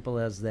as simple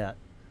as that.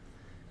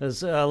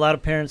 Because a lot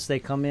of parents, they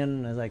come in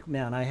and they're like,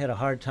 man, I had a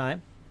hard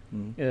time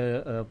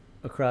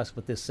across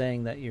with this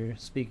saying that you're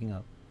speaking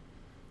of.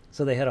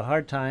 So they had a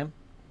hard time.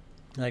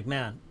 Like,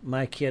 man,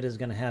 my kid is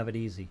going to have it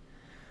easy.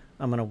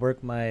 I'm going to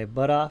work my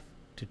butt off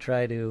to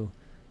try to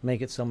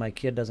make it so my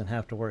kid doesn't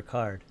have to work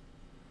hard.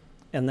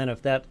 And then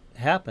if that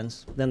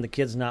happens, then the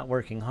kid's not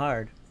working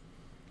hard.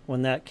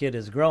 When that kid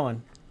is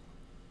growing,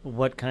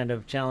 what kind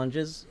of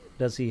challenges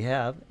does he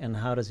have, and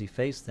how does he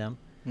face them?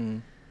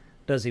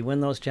 Does he win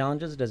those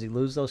challenges? Does he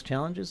lose those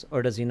challenges?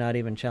 Or does he not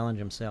even challenge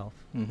himself?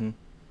 Well,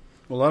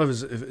 a lot of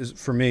it is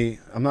for me,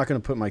 I'm not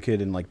going to put my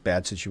kid in like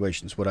bad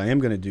situations. What I am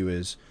going to do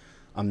is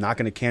I'm not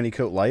going to candy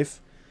coat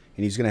life,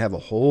 and he's going to have a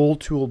whole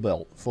tool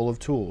belt full of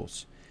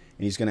tools.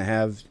 And he's going to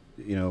have,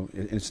 and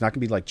it's not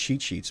going to be like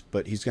cheat sheets,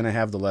 but he's going to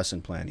have the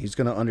lesson plan. He's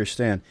going to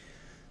understand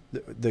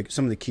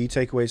some of the key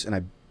takeaways.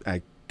 And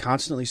I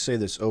constantly say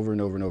this over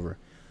and over and over.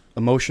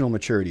 Emotional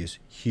maturity is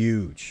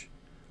huge.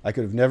 I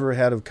could have never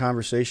had a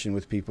conversation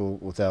with people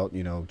without,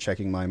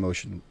 checking my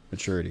emotional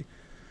maturity.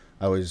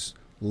 I was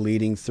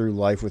leading through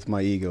life with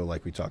my ego,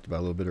 like we talked about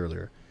a little bit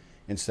earlier,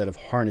 instead of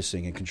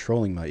harnessing and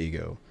controlling my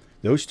ego.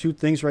 Those two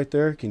things right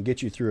there can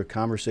get you through a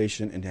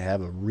conversation and to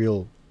have a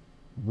real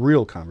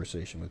real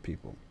conversation with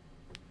people.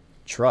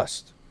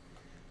 Trust.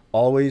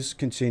 Always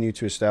continue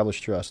to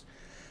establish trust.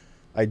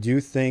 I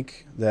do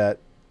think that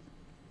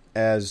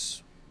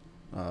as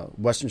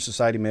Western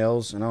society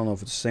males, and I don't know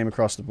if it's the same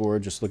across the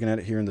board, just looking at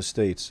it here in the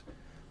States,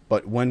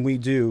 but when we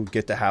do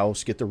get the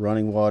house, get the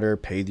running water,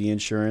 pay the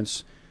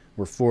insurance,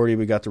 we're 40,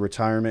 we got the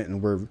retirement,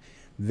 and we're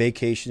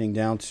vacationing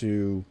down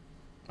to,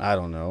 I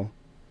don't know,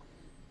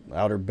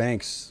 Outer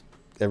Banks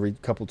every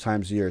couple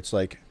times a year. It's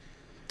like,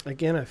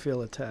 Again, I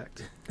feel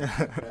attacked.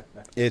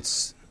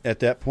 it's at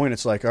that point,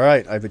 it's like, all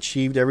right, I've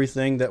achieved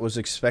everything that was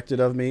expected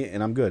of me,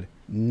 and I'm good.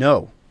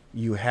 No,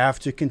 you have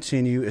to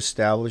continue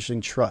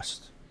establishing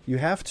trust. You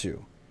have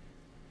to.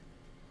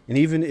 And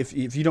even if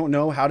you don't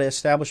know how to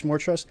establish more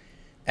trust,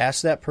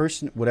 ask that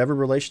person, whatever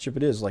relationship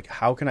it is, like,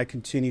 how can I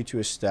continue to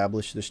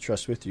establish this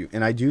trust with you?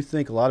 And I do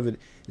think a lot of it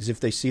is if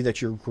they see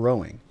that you're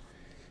growing.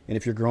 And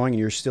if you're growing and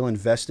you're still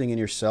investing in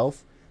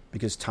yourself,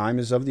 because time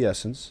is of the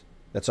essence.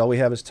 That's all we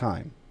have is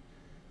time.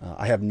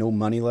 I have no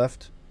money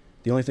left.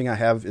 The only thing I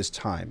have is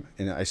time,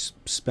 and I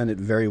spend it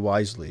very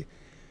wisely.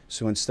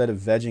 So instead of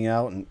vegging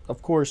out, and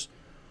of course,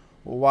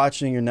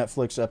 watching your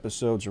Netflix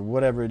episodes or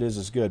whatever it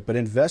is good, but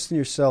invest in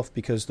yourself,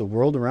 because the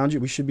world around you,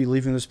 we should be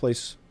leaving this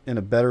place in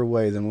a better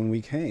way than when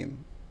we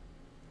came.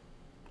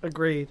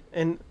 Agreed.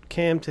 And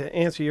Cam, to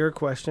answer your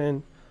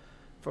question,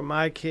 for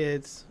my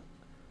kids,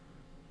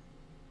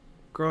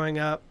 growing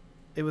up,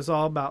 it was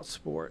all about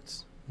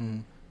sports.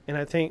 Mm. And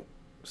I think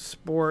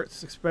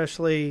sports,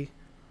 especially,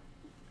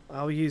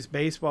 I'll use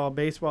baseball.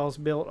 Baseball is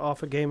built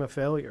off a game of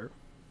failure.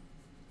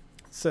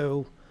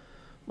 So,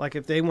 like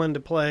if they wanted to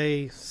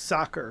play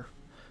soccer,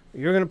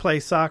 you're going to play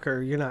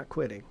soccer, you're not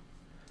quitting.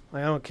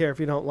 Like, I don't care if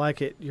you don't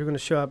like it, you're going to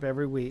show up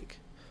every week.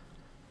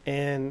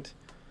 And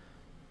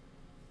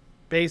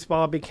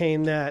baseball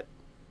became that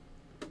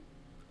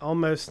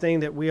almost thing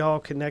that we all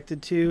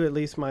connected to, at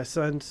least my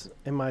sons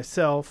and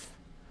myself,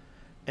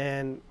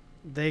 and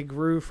they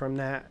grew from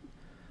that.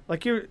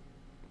 Like, you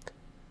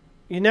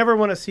never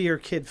want to see your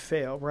kid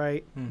fail,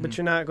 right? Mm-hmm. But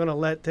you're not going to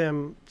let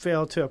them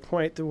fail to a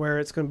point to where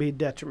it's going to be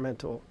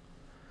detrimental.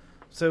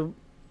 So,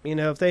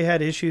 if they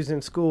had issues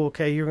in school,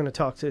 okay, you're going to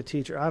talk to the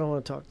teacher. I don't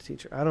want to talk to the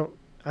teacher.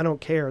 I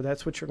don't care.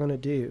 That's what you're going to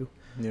do.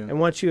 Yeah. And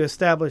once you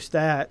establish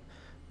that,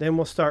 then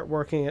we'll start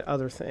working at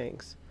other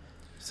things.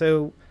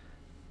 So,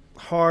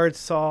 hard,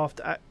 soft.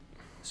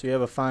 So you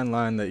have a fine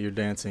line that you're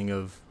dancing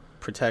of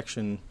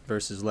protection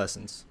versus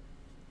lessons.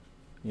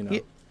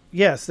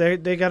 Yes, they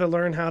got to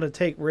learn how to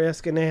take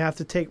risk, and they have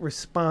to take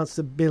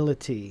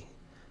responsibility.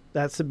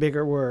 That's the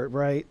bigger word,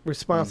 right?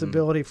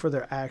 Responsibility for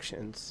their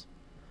actions.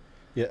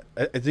 Yeah,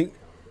 I think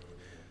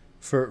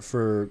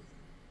for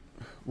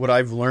what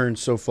I've learned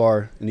so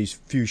far in these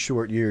few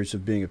short years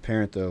of being a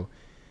parent, though,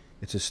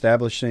 it's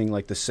establishing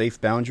like the safe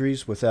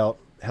boundaries without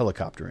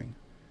helicoptering.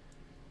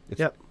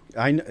 Yep.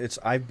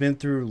 I've been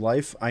through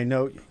life. I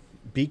know.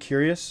 Be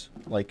curious.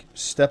 Like,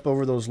 step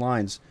over those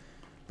lines,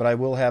 but I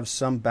will have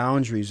some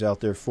boundaries out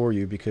there for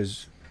you,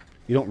 because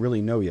you don't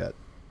really know yet.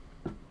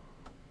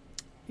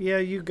 Yeah,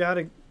 you got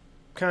to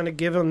kind of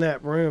give them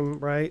that room,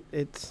 right?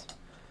 It's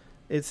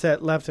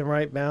that left and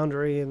right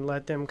boundary, and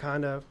let them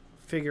kind of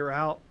figure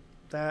out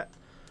that,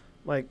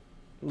 like,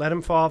 let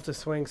them fall off the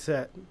swing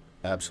set.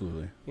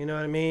 Absolutely. You know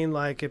what I mean?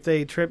 Like, if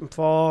they trip and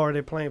fall, or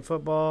they're playing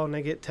football and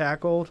they get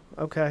tackled,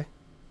 okay.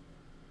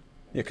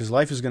 Yeah, because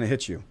life is going to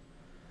hit you.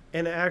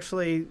 And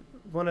actually,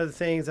 one of the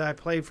things I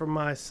played for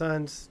my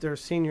sons their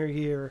senior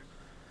year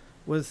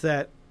was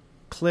that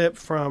clip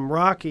from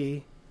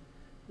Rocky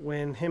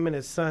when him and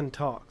his son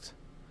talked.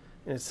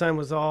 And his son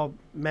was all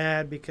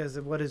mad because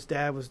of what his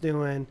dad was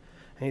doing.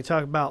 And he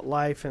talked about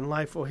life, and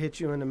life will hit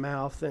you in the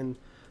mouth, and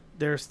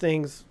there's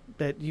things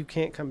that you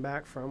can't come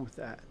back from with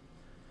that.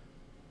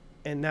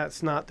 And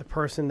that's not the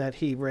person that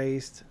he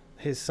raised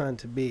his son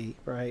to be,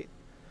 right?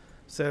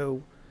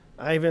 So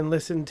I even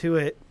listened to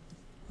it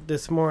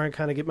this morning,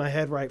 kind of get my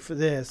head right for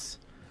this,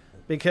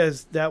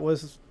 because that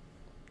was,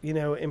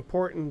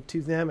 important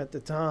to them at the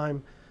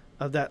time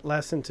of that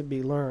lesson to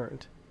be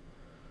learned.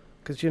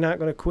 Because you're not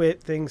going to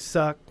quit. Things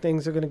suck.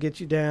 Things are going to get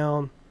you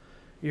down.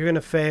 You're going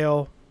to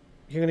fail.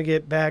 You're going to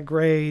get bad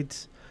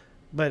grades.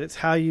 But it's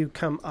how you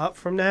come up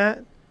from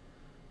that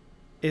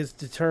is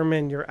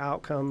determine your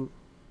outcome.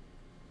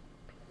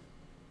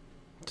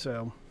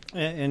 So,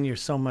 And you're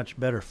so much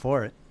better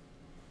for it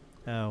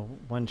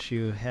once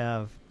you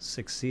have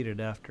succeeded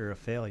after a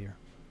failure.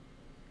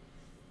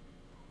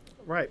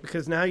 right,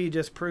 because now you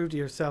just proved to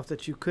yourself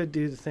that you could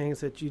do the things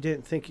that you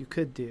didn't think you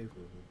could do.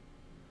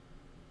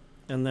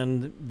 And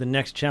then the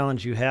next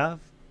challenge you have,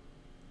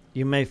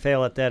 you may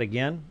fail at that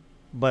again,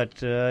 but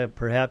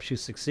perhaps you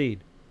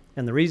succeed.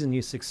 And the reason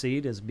you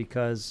succeed is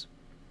because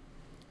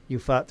you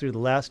fought through the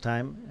last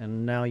time,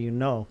 and now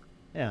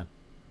yeah,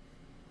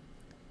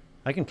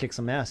 I can kick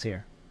some ass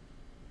here.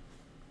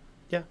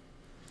 Yeah.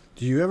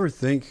 Do you ever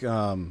think,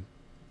 so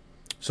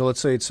let's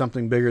say it's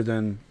something bigger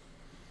than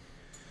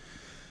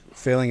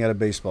failing at a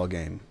baseball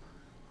game.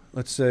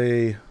 Let's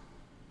say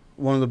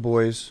one of the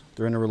boys,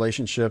 they're in a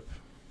relationship,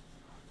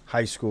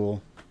 high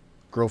school,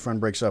 girlfriend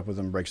breaks up with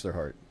them, breaks their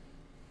heart.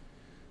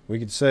 We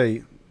could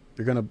say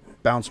you're going to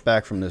bounce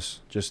back from this.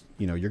 Just,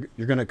 you're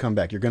going to come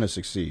back. You're going to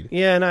succeed.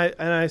 Yeah, and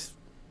I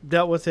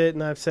dealt with it,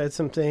 and I've said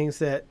some things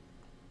that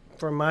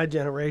from my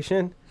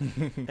generation,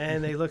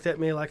 and they looked at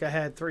me like I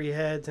had 3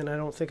 heads, and I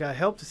don't think I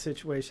helped the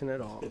situation at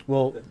all.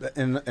 Well,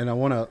 and I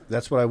want to.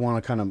 That's what I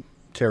want to kind of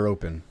tear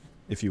open,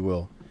 if you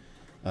will.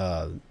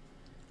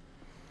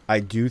 I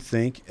do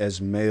think as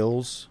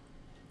males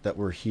that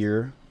we're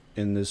here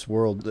in this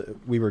world,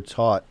 we were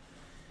taught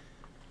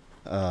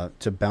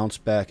to bounce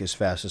back as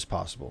fast as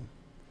possible.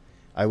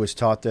 I was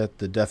taught that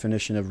the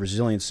definition of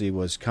resiliency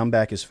was come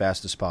back as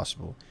fast as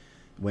possible.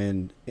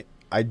 When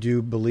I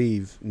do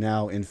believe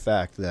now, in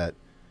fact, that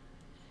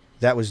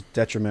was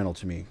detrimental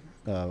to me.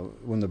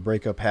 When the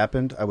breakup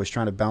happened, I was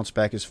trying to bounce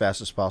back as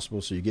fast as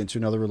possible. So you get into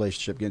another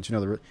relationship,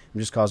 I'm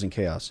just causing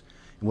chaos.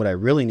 And what I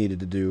really needed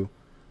to do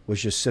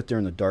was just sit there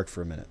in the dark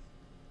for a minute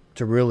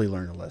to really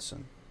learn a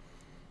lesson.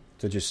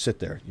 To just sit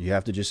there. You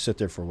have to just sit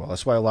there for a while.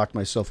 That's why I locked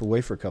myself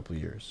away for a couple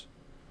of years.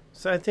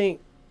 So I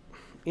think,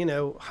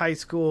 high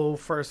school,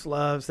 first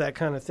loves, that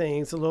kind of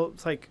thing. It's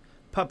like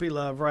puppy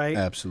love, right?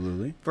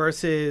 Absolutely.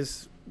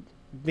 Versus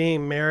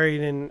being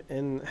married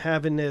and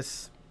having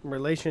this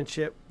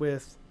relationship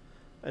with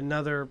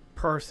another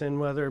person,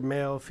 whether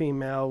male,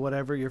 female,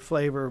 whatever your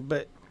flavor.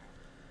 But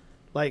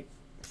like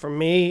for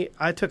me,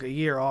 I took a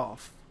year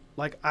off.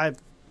 Like I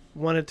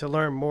wanted to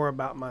learn more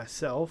about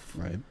myself,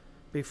 right,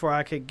 before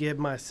I could give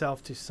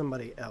myself to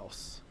somebody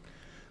else.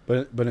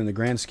 But in the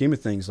grand scheme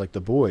of things, like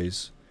the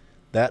boys,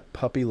 that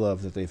puppy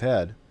love that they've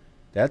had,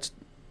 that's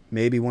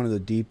maybe one of the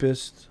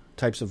deepest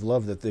types of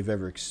love that they've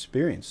ever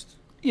experienced.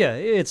 Yeah,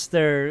 it's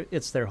their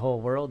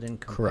whole world in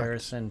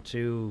comparison Correct.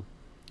 to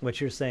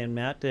what you're saying,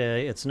 Matt.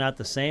 It's not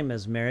the same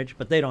as marriage,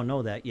 but they don't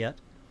know that yet.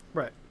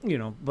 Right.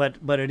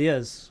 But it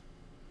is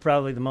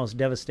probably the most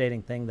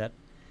devastating thing that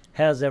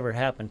has ever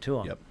happened to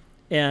them. Yep.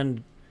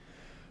 And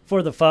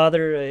for the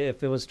father,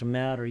 if it was to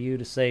Matt or you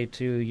to say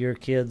to your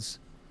kids,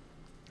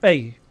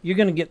 hey, you're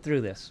going to get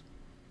through this.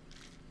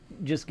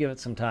 Just give it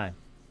some time.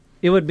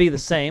 It would be the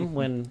same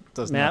when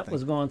Matt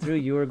was going through,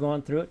 you were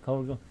going through it, Cole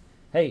was going,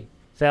 hey,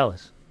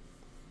 fellas,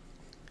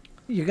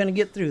 you're going to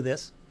get through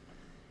this,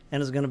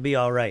 and it's going to be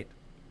all right.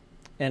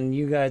 And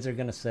you guys are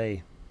going to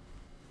say,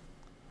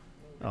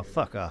 oh,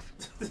 fuck off.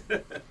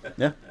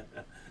 Yeah.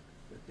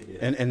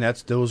 And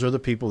those are the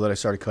people that I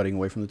started cutting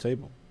away from the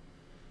table.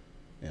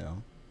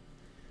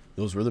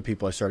 Those were the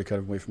people I started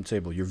cutting away from the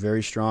table. You're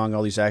very strong,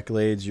 all these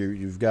accolades,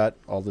 you've got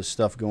all this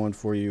stuff going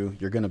for you.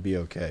 You're going to be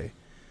okay.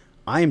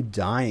 I am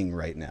dying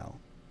right now.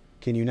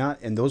 Can you not?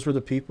 And those were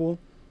the people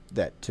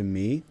that, to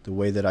me, the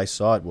way that I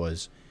saw it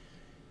was,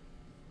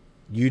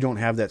 you don't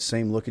have that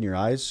same look in your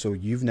eyes, so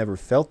you've never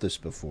felt this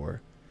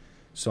before.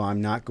 So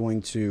I'm not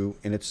going to,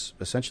 and it's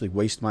essentially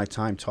waste my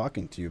time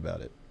talking to you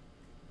about it.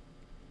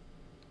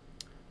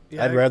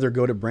 Yeah, I'd rather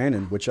go to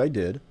Brandon, which I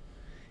did,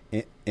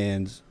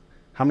 and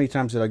how many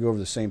times did I go over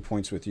the same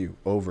points with you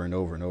over and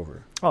over and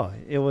over? Oh,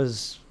 it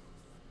was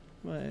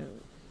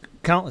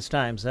countless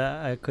times.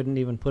 I couldn't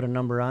even put a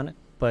number on it,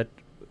 but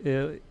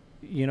you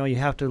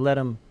have to let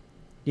them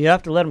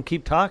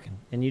keep talking,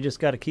 and you just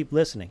got to keep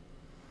listening.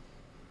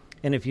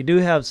 And if you do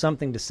have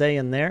something to say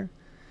in there,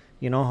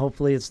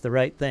 hopefully it's the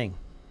right thing.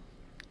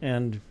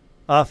 And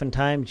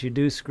oftentimes you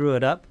do screw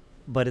it up,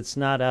 but it's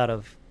not out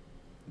of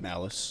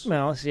malice,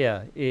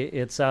 yeah.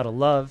 It's out of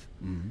love.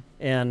 Mm-hmm.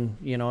 And,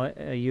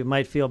 you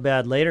might feel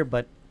bad later,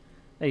 but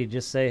hey, you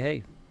just say,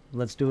 hey,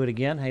 let's do it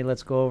again. Hey,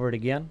 let's go over it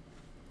again.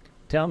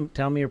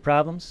 Tell me your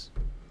problems.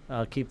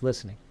 I'll keep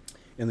listening.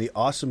 And the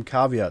awesome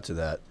caveat to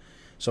that,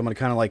 so I'm going to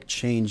kind of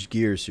change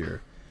gears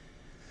here.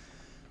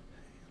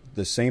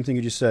 The same thing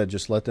you just said,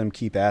 just let them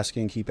keep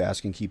asking,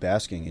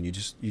 and you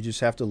just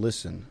have to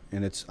listen.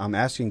 And I'm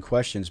asking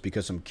questions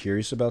because I'm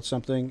curious about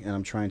something and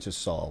I'm trying to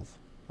solve.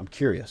 I'm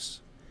curious.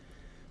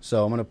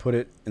 So I'm going to put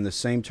it in the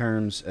same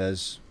terms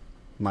as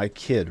my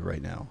kid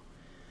right now.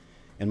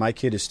 And my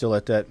kid is still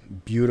at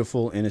that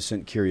beautiful,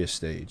 innocent, curious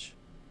stage.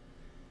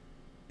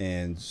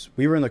 And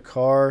we were in the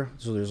car,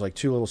 so there's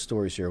 2 little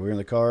stories here. We were in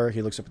the car,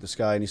 he looks up at the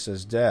sky and he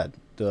says, Dad,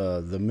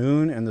 the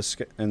moon and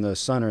the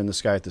sun are in the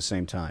sky at the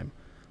same time.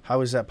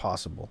 How is that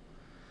possible?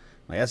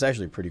 That's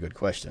actually a pretty good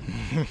question.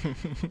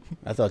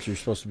 I thought you were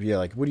supposed to be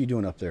what are you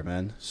doing up there,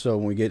 man? So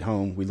when we get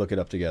home, we look it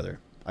up together.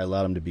 I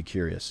allowed him to be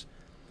curious.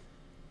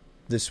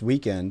 This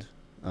weekend,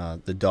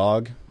 the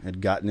dog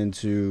had gotten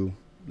into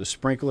the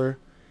sprinkler,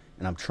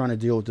 and I'm trying to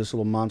deal with this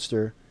little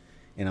monster,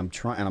 and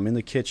I'm in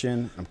the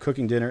kitchen, I'm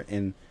cooking dinner,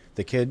 and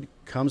the kid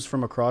comes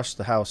from across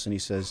the house, and he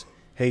says,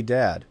 hey,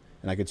 Dad.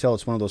 And I could tell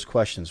it's one of those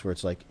questions where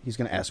it's he's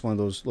going to ask one of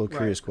those little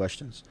curious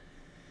questions.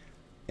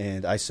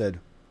 And I said,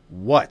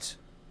 what?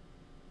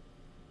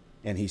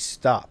 And he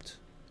stopped.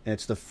 And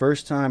it's the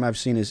first time I've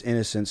seen his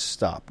innocence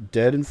stop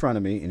dead in front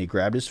of me. And he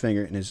grabbed his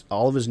finger and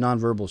all of his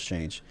nonverbals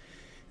changed.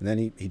 And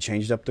then he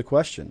changed up the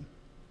question.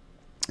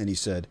 And he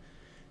said,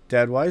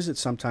 Dad, why is it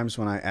sometimes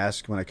when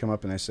I come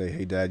up and I say,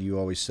 hey, Dad, you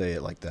always say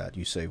it like that.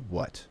 You say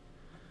what?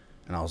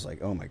 And I was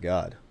like, oh, my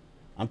God.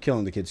 I'm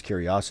killing the kid's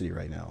curiosity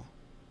right now.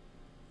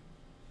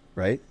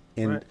 Right?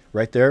 And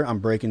right there, I'm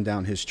breaking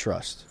down his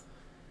trust.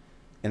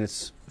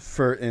 And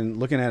and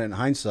looking at it in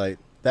hindsight,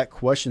 that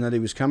question that he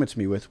was coming to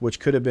me with, which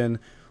could have been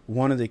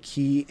one of the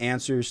key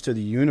answers to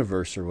the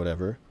universe or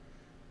whatever,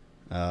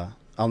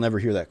 I'll never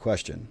hear that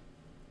question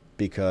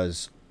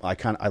because I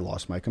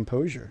lost my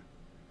composure.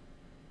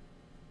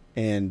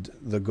 And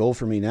the goal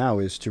for me now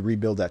is to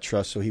rebuild that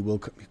trust so he will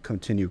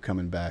continue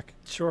coming back.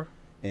 Sure.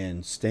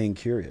 And staying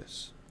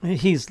curious.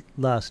 He's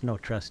lost no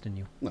trust in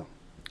you. No.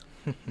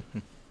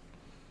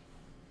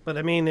 But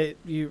I mean,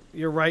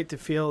 you're right to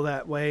feel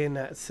that way in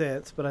that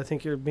sense, but I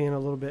think you're being a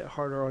little bit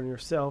harder on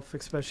yourself,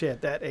 especially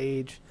at that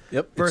age.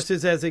 Yep.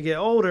 Versus as they get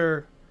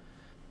older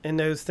and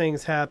those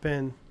things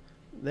happen,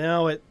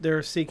 now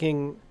they're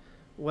seeking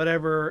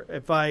whatever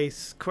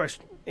advice,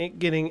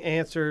 getting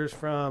answers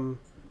from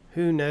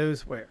who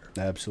knows where.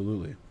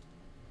 Absolutely.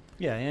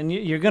 Yeah, and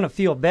you're going to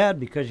feel bad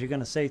because you're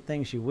going to say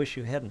things you wish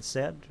you hadn't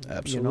said.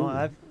 Absolutely. You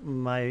know,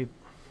 my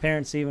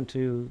parents, even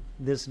to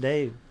this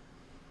day,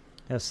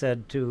 have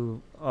said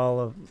to all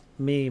of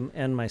me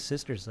and my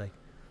sisters, like,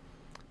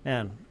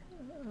 man,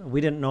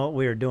 we didn't know what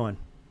we were doing.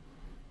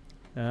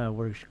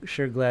 We're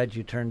sure glad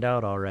you turned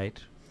out all right.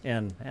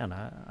 And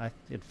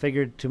it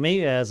figured to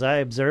me, as I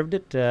observed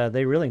it,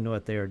 they really knew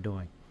what they were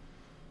doing.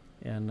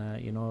 And,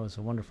 it was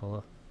a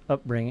wonderful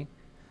upbringing.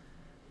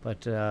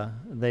 But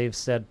they've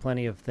said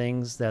plenty of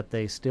things that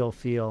they still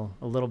feel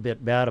a little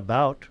bit bad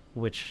about,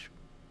 which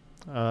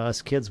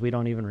us kids, we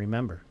don't even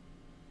remember.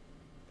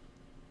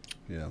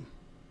 Yeah.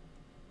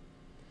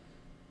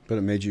 But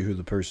it made you who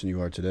the person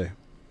you are today.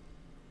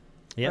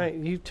 Yeah. Right,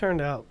 you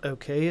turned out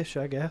okay-ish,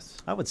 I guess.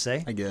 I would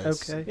say. I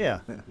guess. Okay.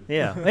 Yeah.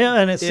 Yeah.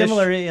 And it's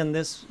similar in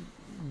this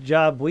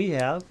job we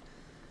have.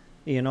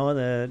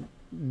 The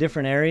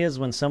different areas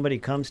when somebody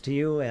comes to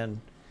you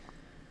and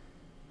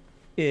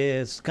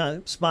is kind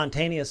of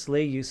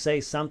spontaneously you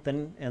say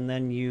something and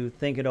then you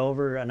think it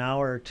over an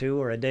hour or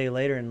two or a day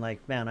later and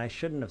like, man, I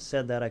shouldn't have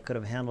said that. I could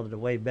have handled it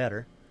way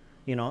better.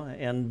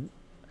 And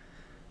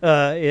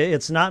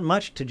it's not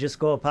much to just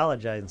go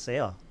apologize and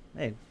say, oh,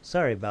 hey,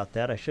 sorry about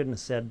that. I shouldn't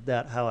have said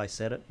that how I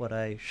said it. What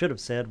I should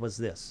have said was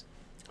this.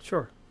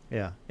 Sure.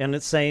 Yeah. And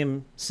it's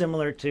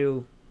similar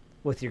to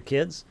with your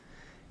kids.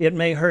 It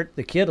may hurt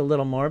the kid a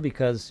little more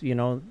because,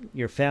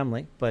 your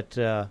family,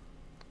 but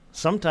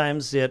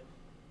sometimes it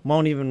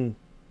won't even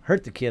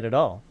hurt the kid at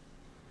all.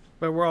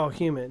 But we're all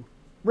human.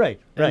 Right.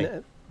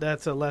 And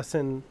that's a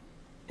lesson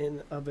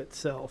in of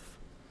itself.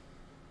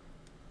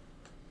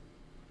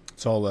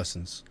 It's all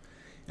lessons.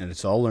 And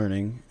it's all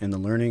learning. And the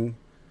learning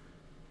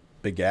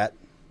begat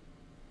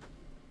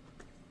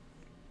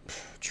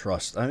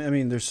trust. I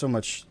mean, there's so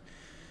much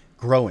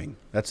growing.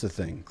 That's the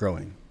thing,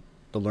 growing.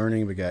 The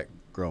learning begat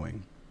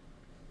growing.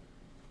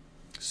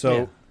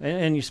 So, yeah.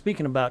 And you're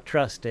speaking about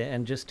trust,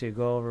 and just to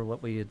go over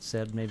what we had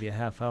said maybe a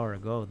half hour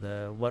ago,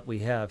 what we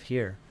have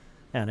here,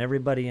 and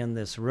everybody in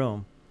this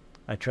room,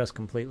 I trust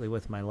completely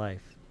with my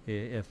life.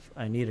 If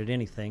I needed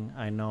anything,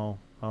 I know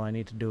all I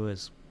need to do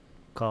is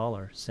call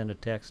or send a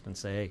text and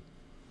say,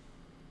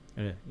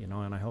 hey,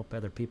 and I hope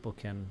other people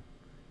can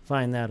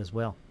find that as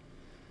well.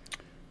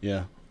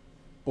 Yeah.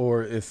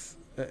 Or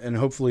and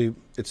hopefully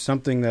it's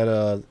something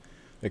that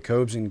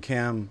Cobes and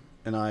Cam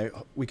and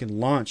we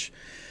can launch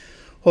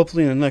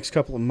hopefully in the next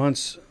couple of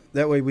months.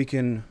 That way we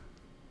can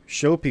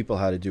show people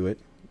how to do it.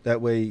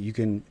 That way you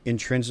can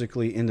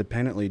intrinsically,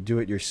 independently do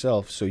it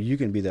yourself so you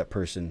can be that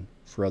person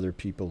for other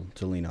people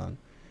to lean on.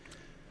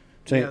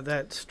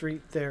 That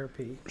street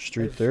therapy.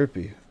 Street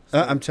therapy.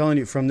 I'm telling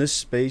you, from this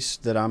space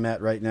that I'm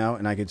at right now,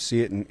 and I could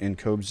see it in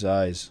Cobes'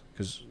 eyes,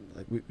 because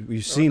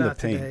we've seen the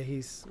pain. Today.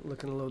 He's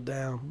looking a little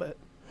down, but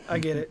I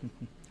get it.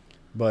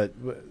 But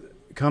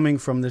coming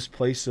from this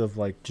place of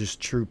like just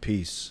true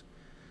peace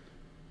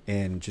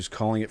and just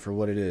calling it for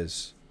what it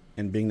is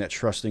and being that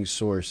trusting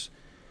source,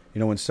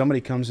 when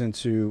somebody comes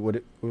into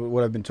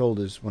what I've been told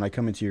is when I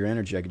come into your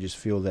energy, I can just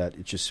feel that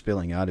it's just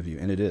spilling out of you,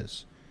 and it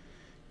is,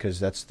 because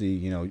that's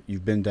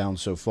you've been down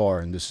so far,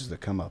 and this is the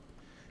come up.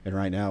 And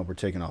right now, we're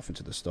taking off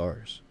into the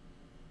stars.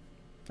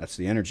 That's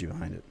the energy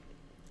behind it.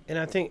 And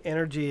I think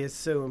energy is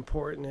so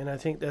important. And I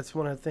think that's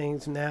one of the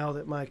things now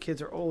that my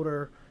kids are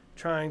older,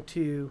 trying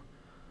to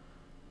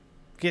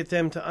get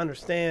them to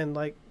understand.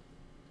 Like,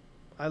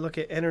 I look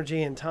at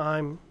energy and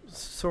time,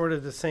 sort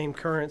of the same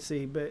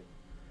currency. But,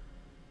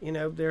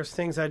 there's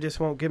things I just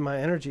won't give my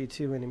energy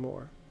to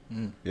anymore.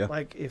 Yeah.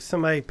 Like, if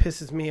somebody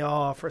pisses me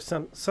off or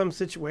some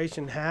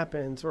situation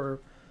happens,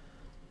 or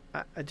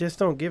I just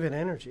don't give it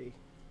energy.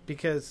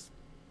 Because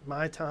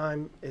my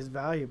time is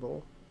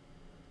valuable,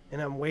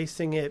 and I'm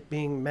wasting it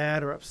being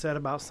mad or upset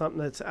about something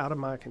that's out of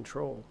my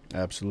control.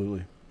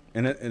 Absolutely.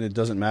 And it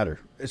doesn't matter.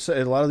 It's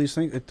a lot of these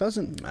things, it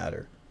doesn't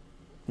matter.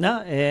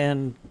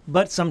 No,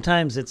 but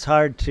sometimes it's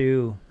hard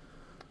to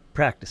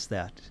practice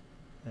that,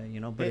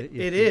 But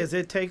it is.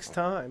 It takes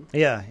time.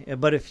 Yeah,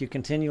 but if you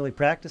continually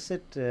practice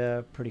it,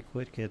 pretty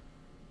quick it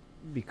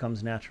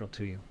becomes natural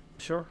to you.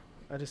 Sure.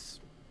 I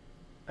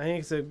think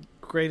it's the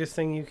greatest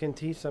thing you can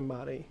teach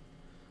somebody.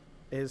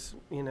 Is,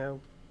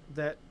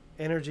 that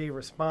energy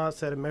response,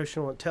 that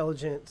emotional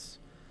intelligence,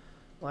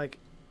 like,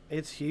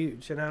 it's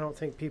huge. And I don't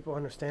think people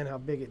understand how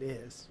big it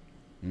is.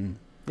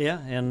 Yeah,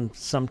 and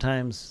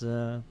sometimes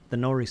the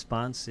no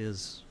response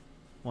is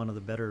one of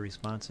the better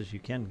responses you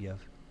can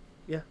give.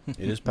 Yeah.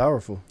 It is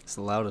powerful. It's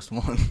the loudest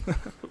one.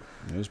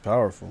 It is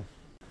powerful.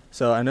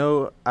 So I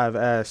know I've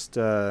asked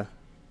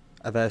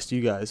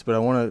you guys, but I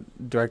want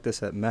to direct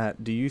this at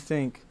Matt. Do you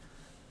think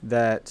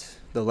that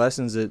the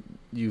lessons that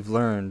you've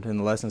learned and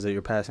the lessons that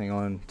you're passing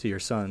on to your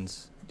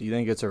sons, do you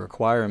think it's a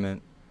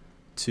requirement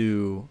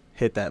to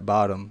hit that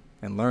bottom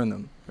and learn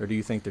them, or do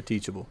you think they're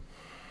teachable?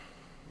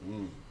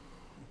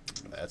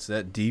 That's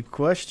that deep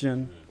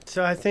question.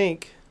 So I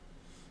think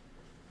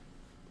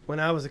when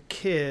I was a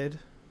kid,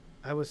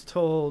 I was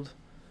told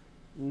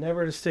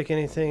never to stick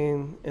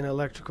anything in an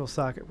electrical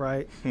socket,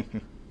 right?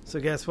 So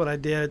guess what I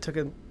did? I took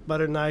a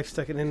butter knife,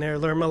 stuck it in there,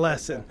 learned my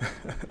lesson.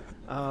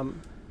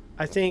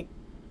 I think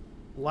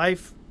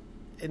life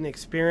and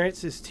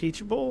experience is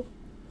teachable,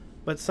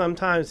 but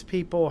sometimes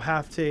people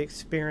have to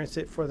experience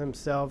it for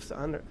themselves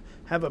to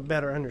have a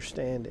better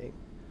understanding.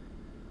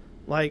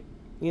 Like,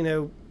 you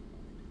know,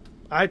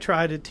 I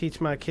try to teach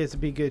my kids to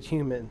be good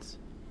humans,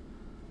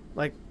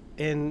 like,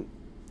 and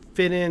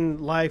fit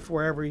in life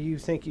wherever you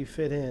think you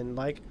fit in.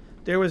 Like,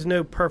 there was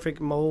no perfect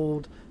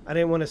mold. I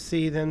didn't want to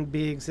see them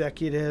be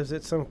executives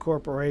at some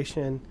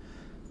corporation.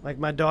 Like,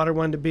 my daughter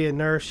wanted to be a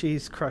nurse.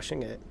 She's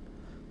crushing it.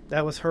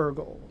 That was her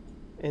goal,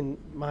 and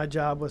my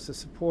job was to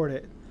support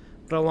it.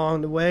 But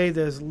along the way,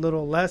 there's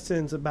little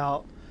lessons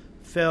about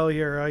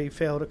failure. Oh, you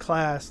failed a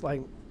class.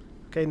 Like,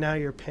 okay, now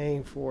you're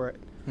paying for it.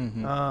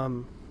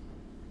 Mm-hmm.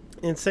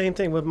 And same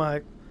thing with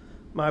my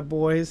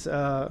boys.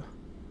 You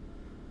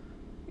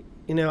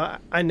know,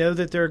 I know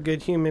that they're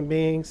good human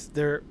beings.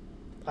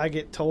 I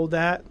get told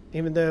that,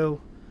 even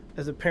though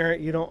as a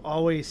parent you don't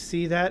always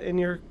see that in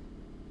your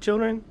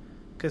children,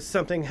 because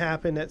something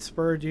happened that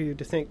spurred you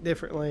to think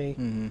differently.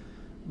 Mm-hmm.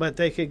 But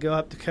they could go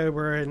up to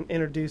Cobra and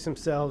introduce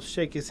themselves,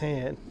 shake his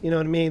hand. You know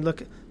what I mean?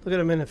 Look at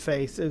him in the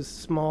face. Those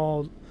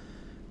small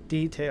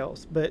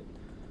details. But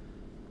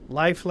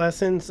life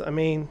lessons, I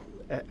mean,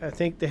 I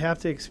think they have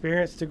to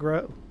experience to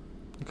grow.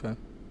 Okay.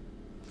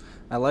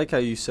 I like how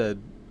you said,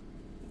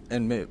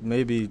 and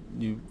maybe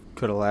you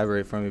could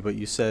elaborate for me, but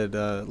you said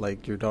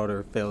like your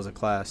daughter fails a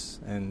class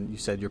and you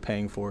said you're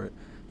paying for it.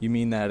 You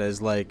mean that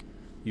as like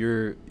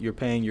you're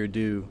paying your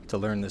due to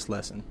learn this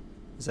lesson?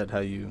 Is that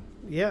how you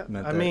meant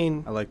that? I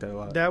mean, I like that a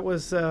lot. That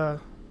was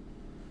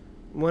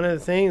one of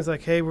the things,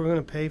 like, hey, we're going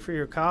to pay for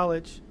your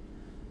college,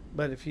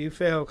 but if you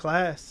fail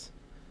class,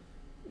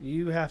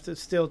 you have to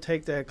still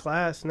take that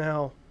class.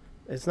 Now,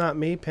 it's not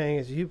me paying,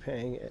 it's you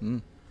paying it.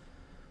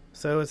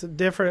 So it's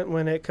different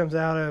when it comes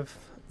out of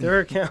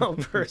their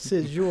account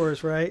versus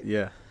yours, right?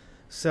 Yeah.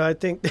 So I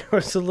think there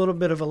was a little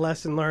bit of a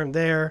lesson learned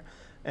there,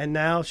 and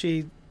now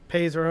she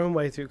pays her own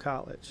way through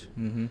college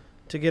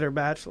to get her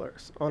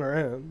bachelor's on her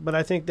own. But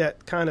I think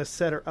that kind of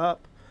set her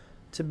up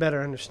to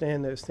better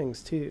understand those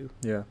things too.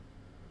 Yeah.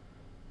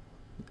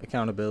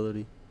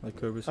 Accountability, like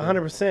Cobra said.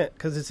 100%,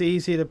 because it's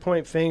easy to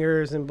point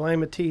fingers and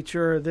blame a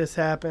teacher. This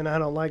happened, I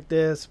don't like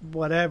this,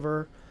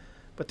 whatever.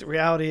 But the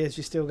reality is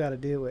you still got to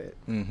deal with it.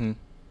 Mm-hmm.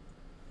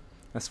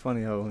 That's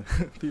funny how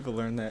people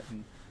learn that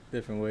in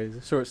different ways.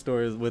 Short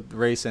stories with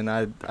racing,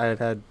 I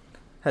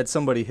had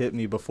somebody hit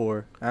me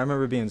before. I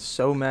remember being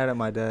so mad at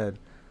my dad.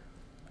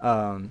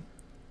 And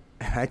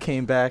I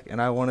came back and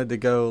I wanted to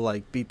go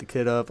like beat the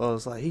kid up. I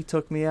was like, he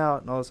took me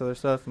out and all this other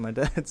stuff. And my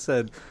dad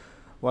said,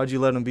 "Why'd you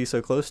let him be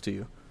so close to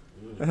you?"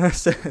 And I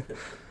said,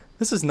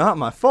 "This is not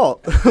my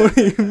fault." What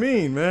do you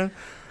mean, man?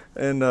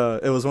 And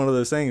it was one of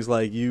those things,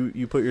 like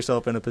you put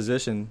yourself in a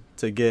position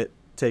to get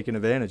taken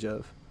advantage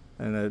of.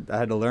 And I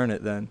had to learn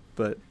it then,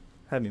 but it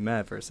had me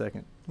mad for a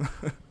second.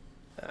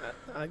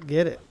 I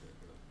get it.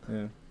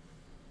 Yeah.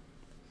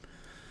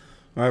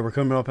 All right, we're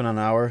coming up in an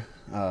hour.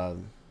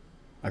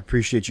 I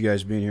appreciate you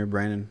guys being here,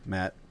 Brandon,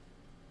 Matt.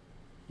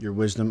 Your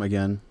wisdom,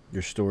 again,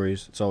 your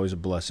stories. It's always a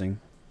blessing.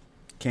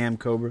 Cam,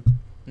 Cobra.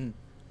 We're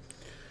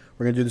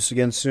going to do this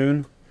again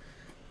soon.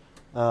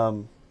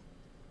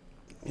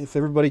 If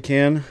everybody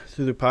can,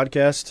 through the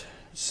podcast,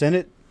 send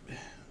it.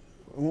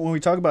 When we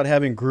talk about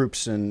having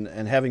groups and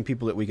having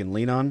people that we can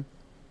lean on,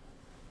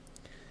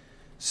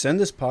 send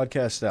this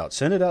podcast out.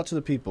 Send it out to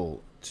the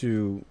people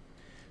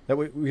that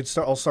way we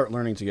can all start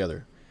learning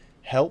together.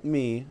 Help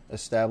me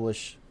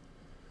establish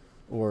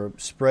or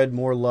spread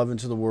more love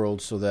into the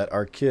world so that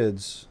our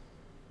kids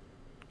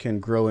can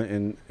grow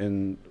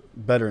in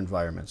better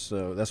environments.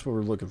 So that's what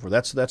we're looking for.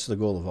 That's the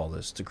goal of all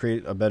this, to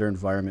create a better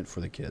environment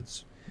for the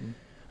kids.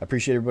 I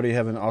appreciate everybody.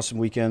 Have an awesome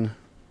weekend.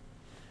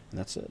 And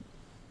that's it.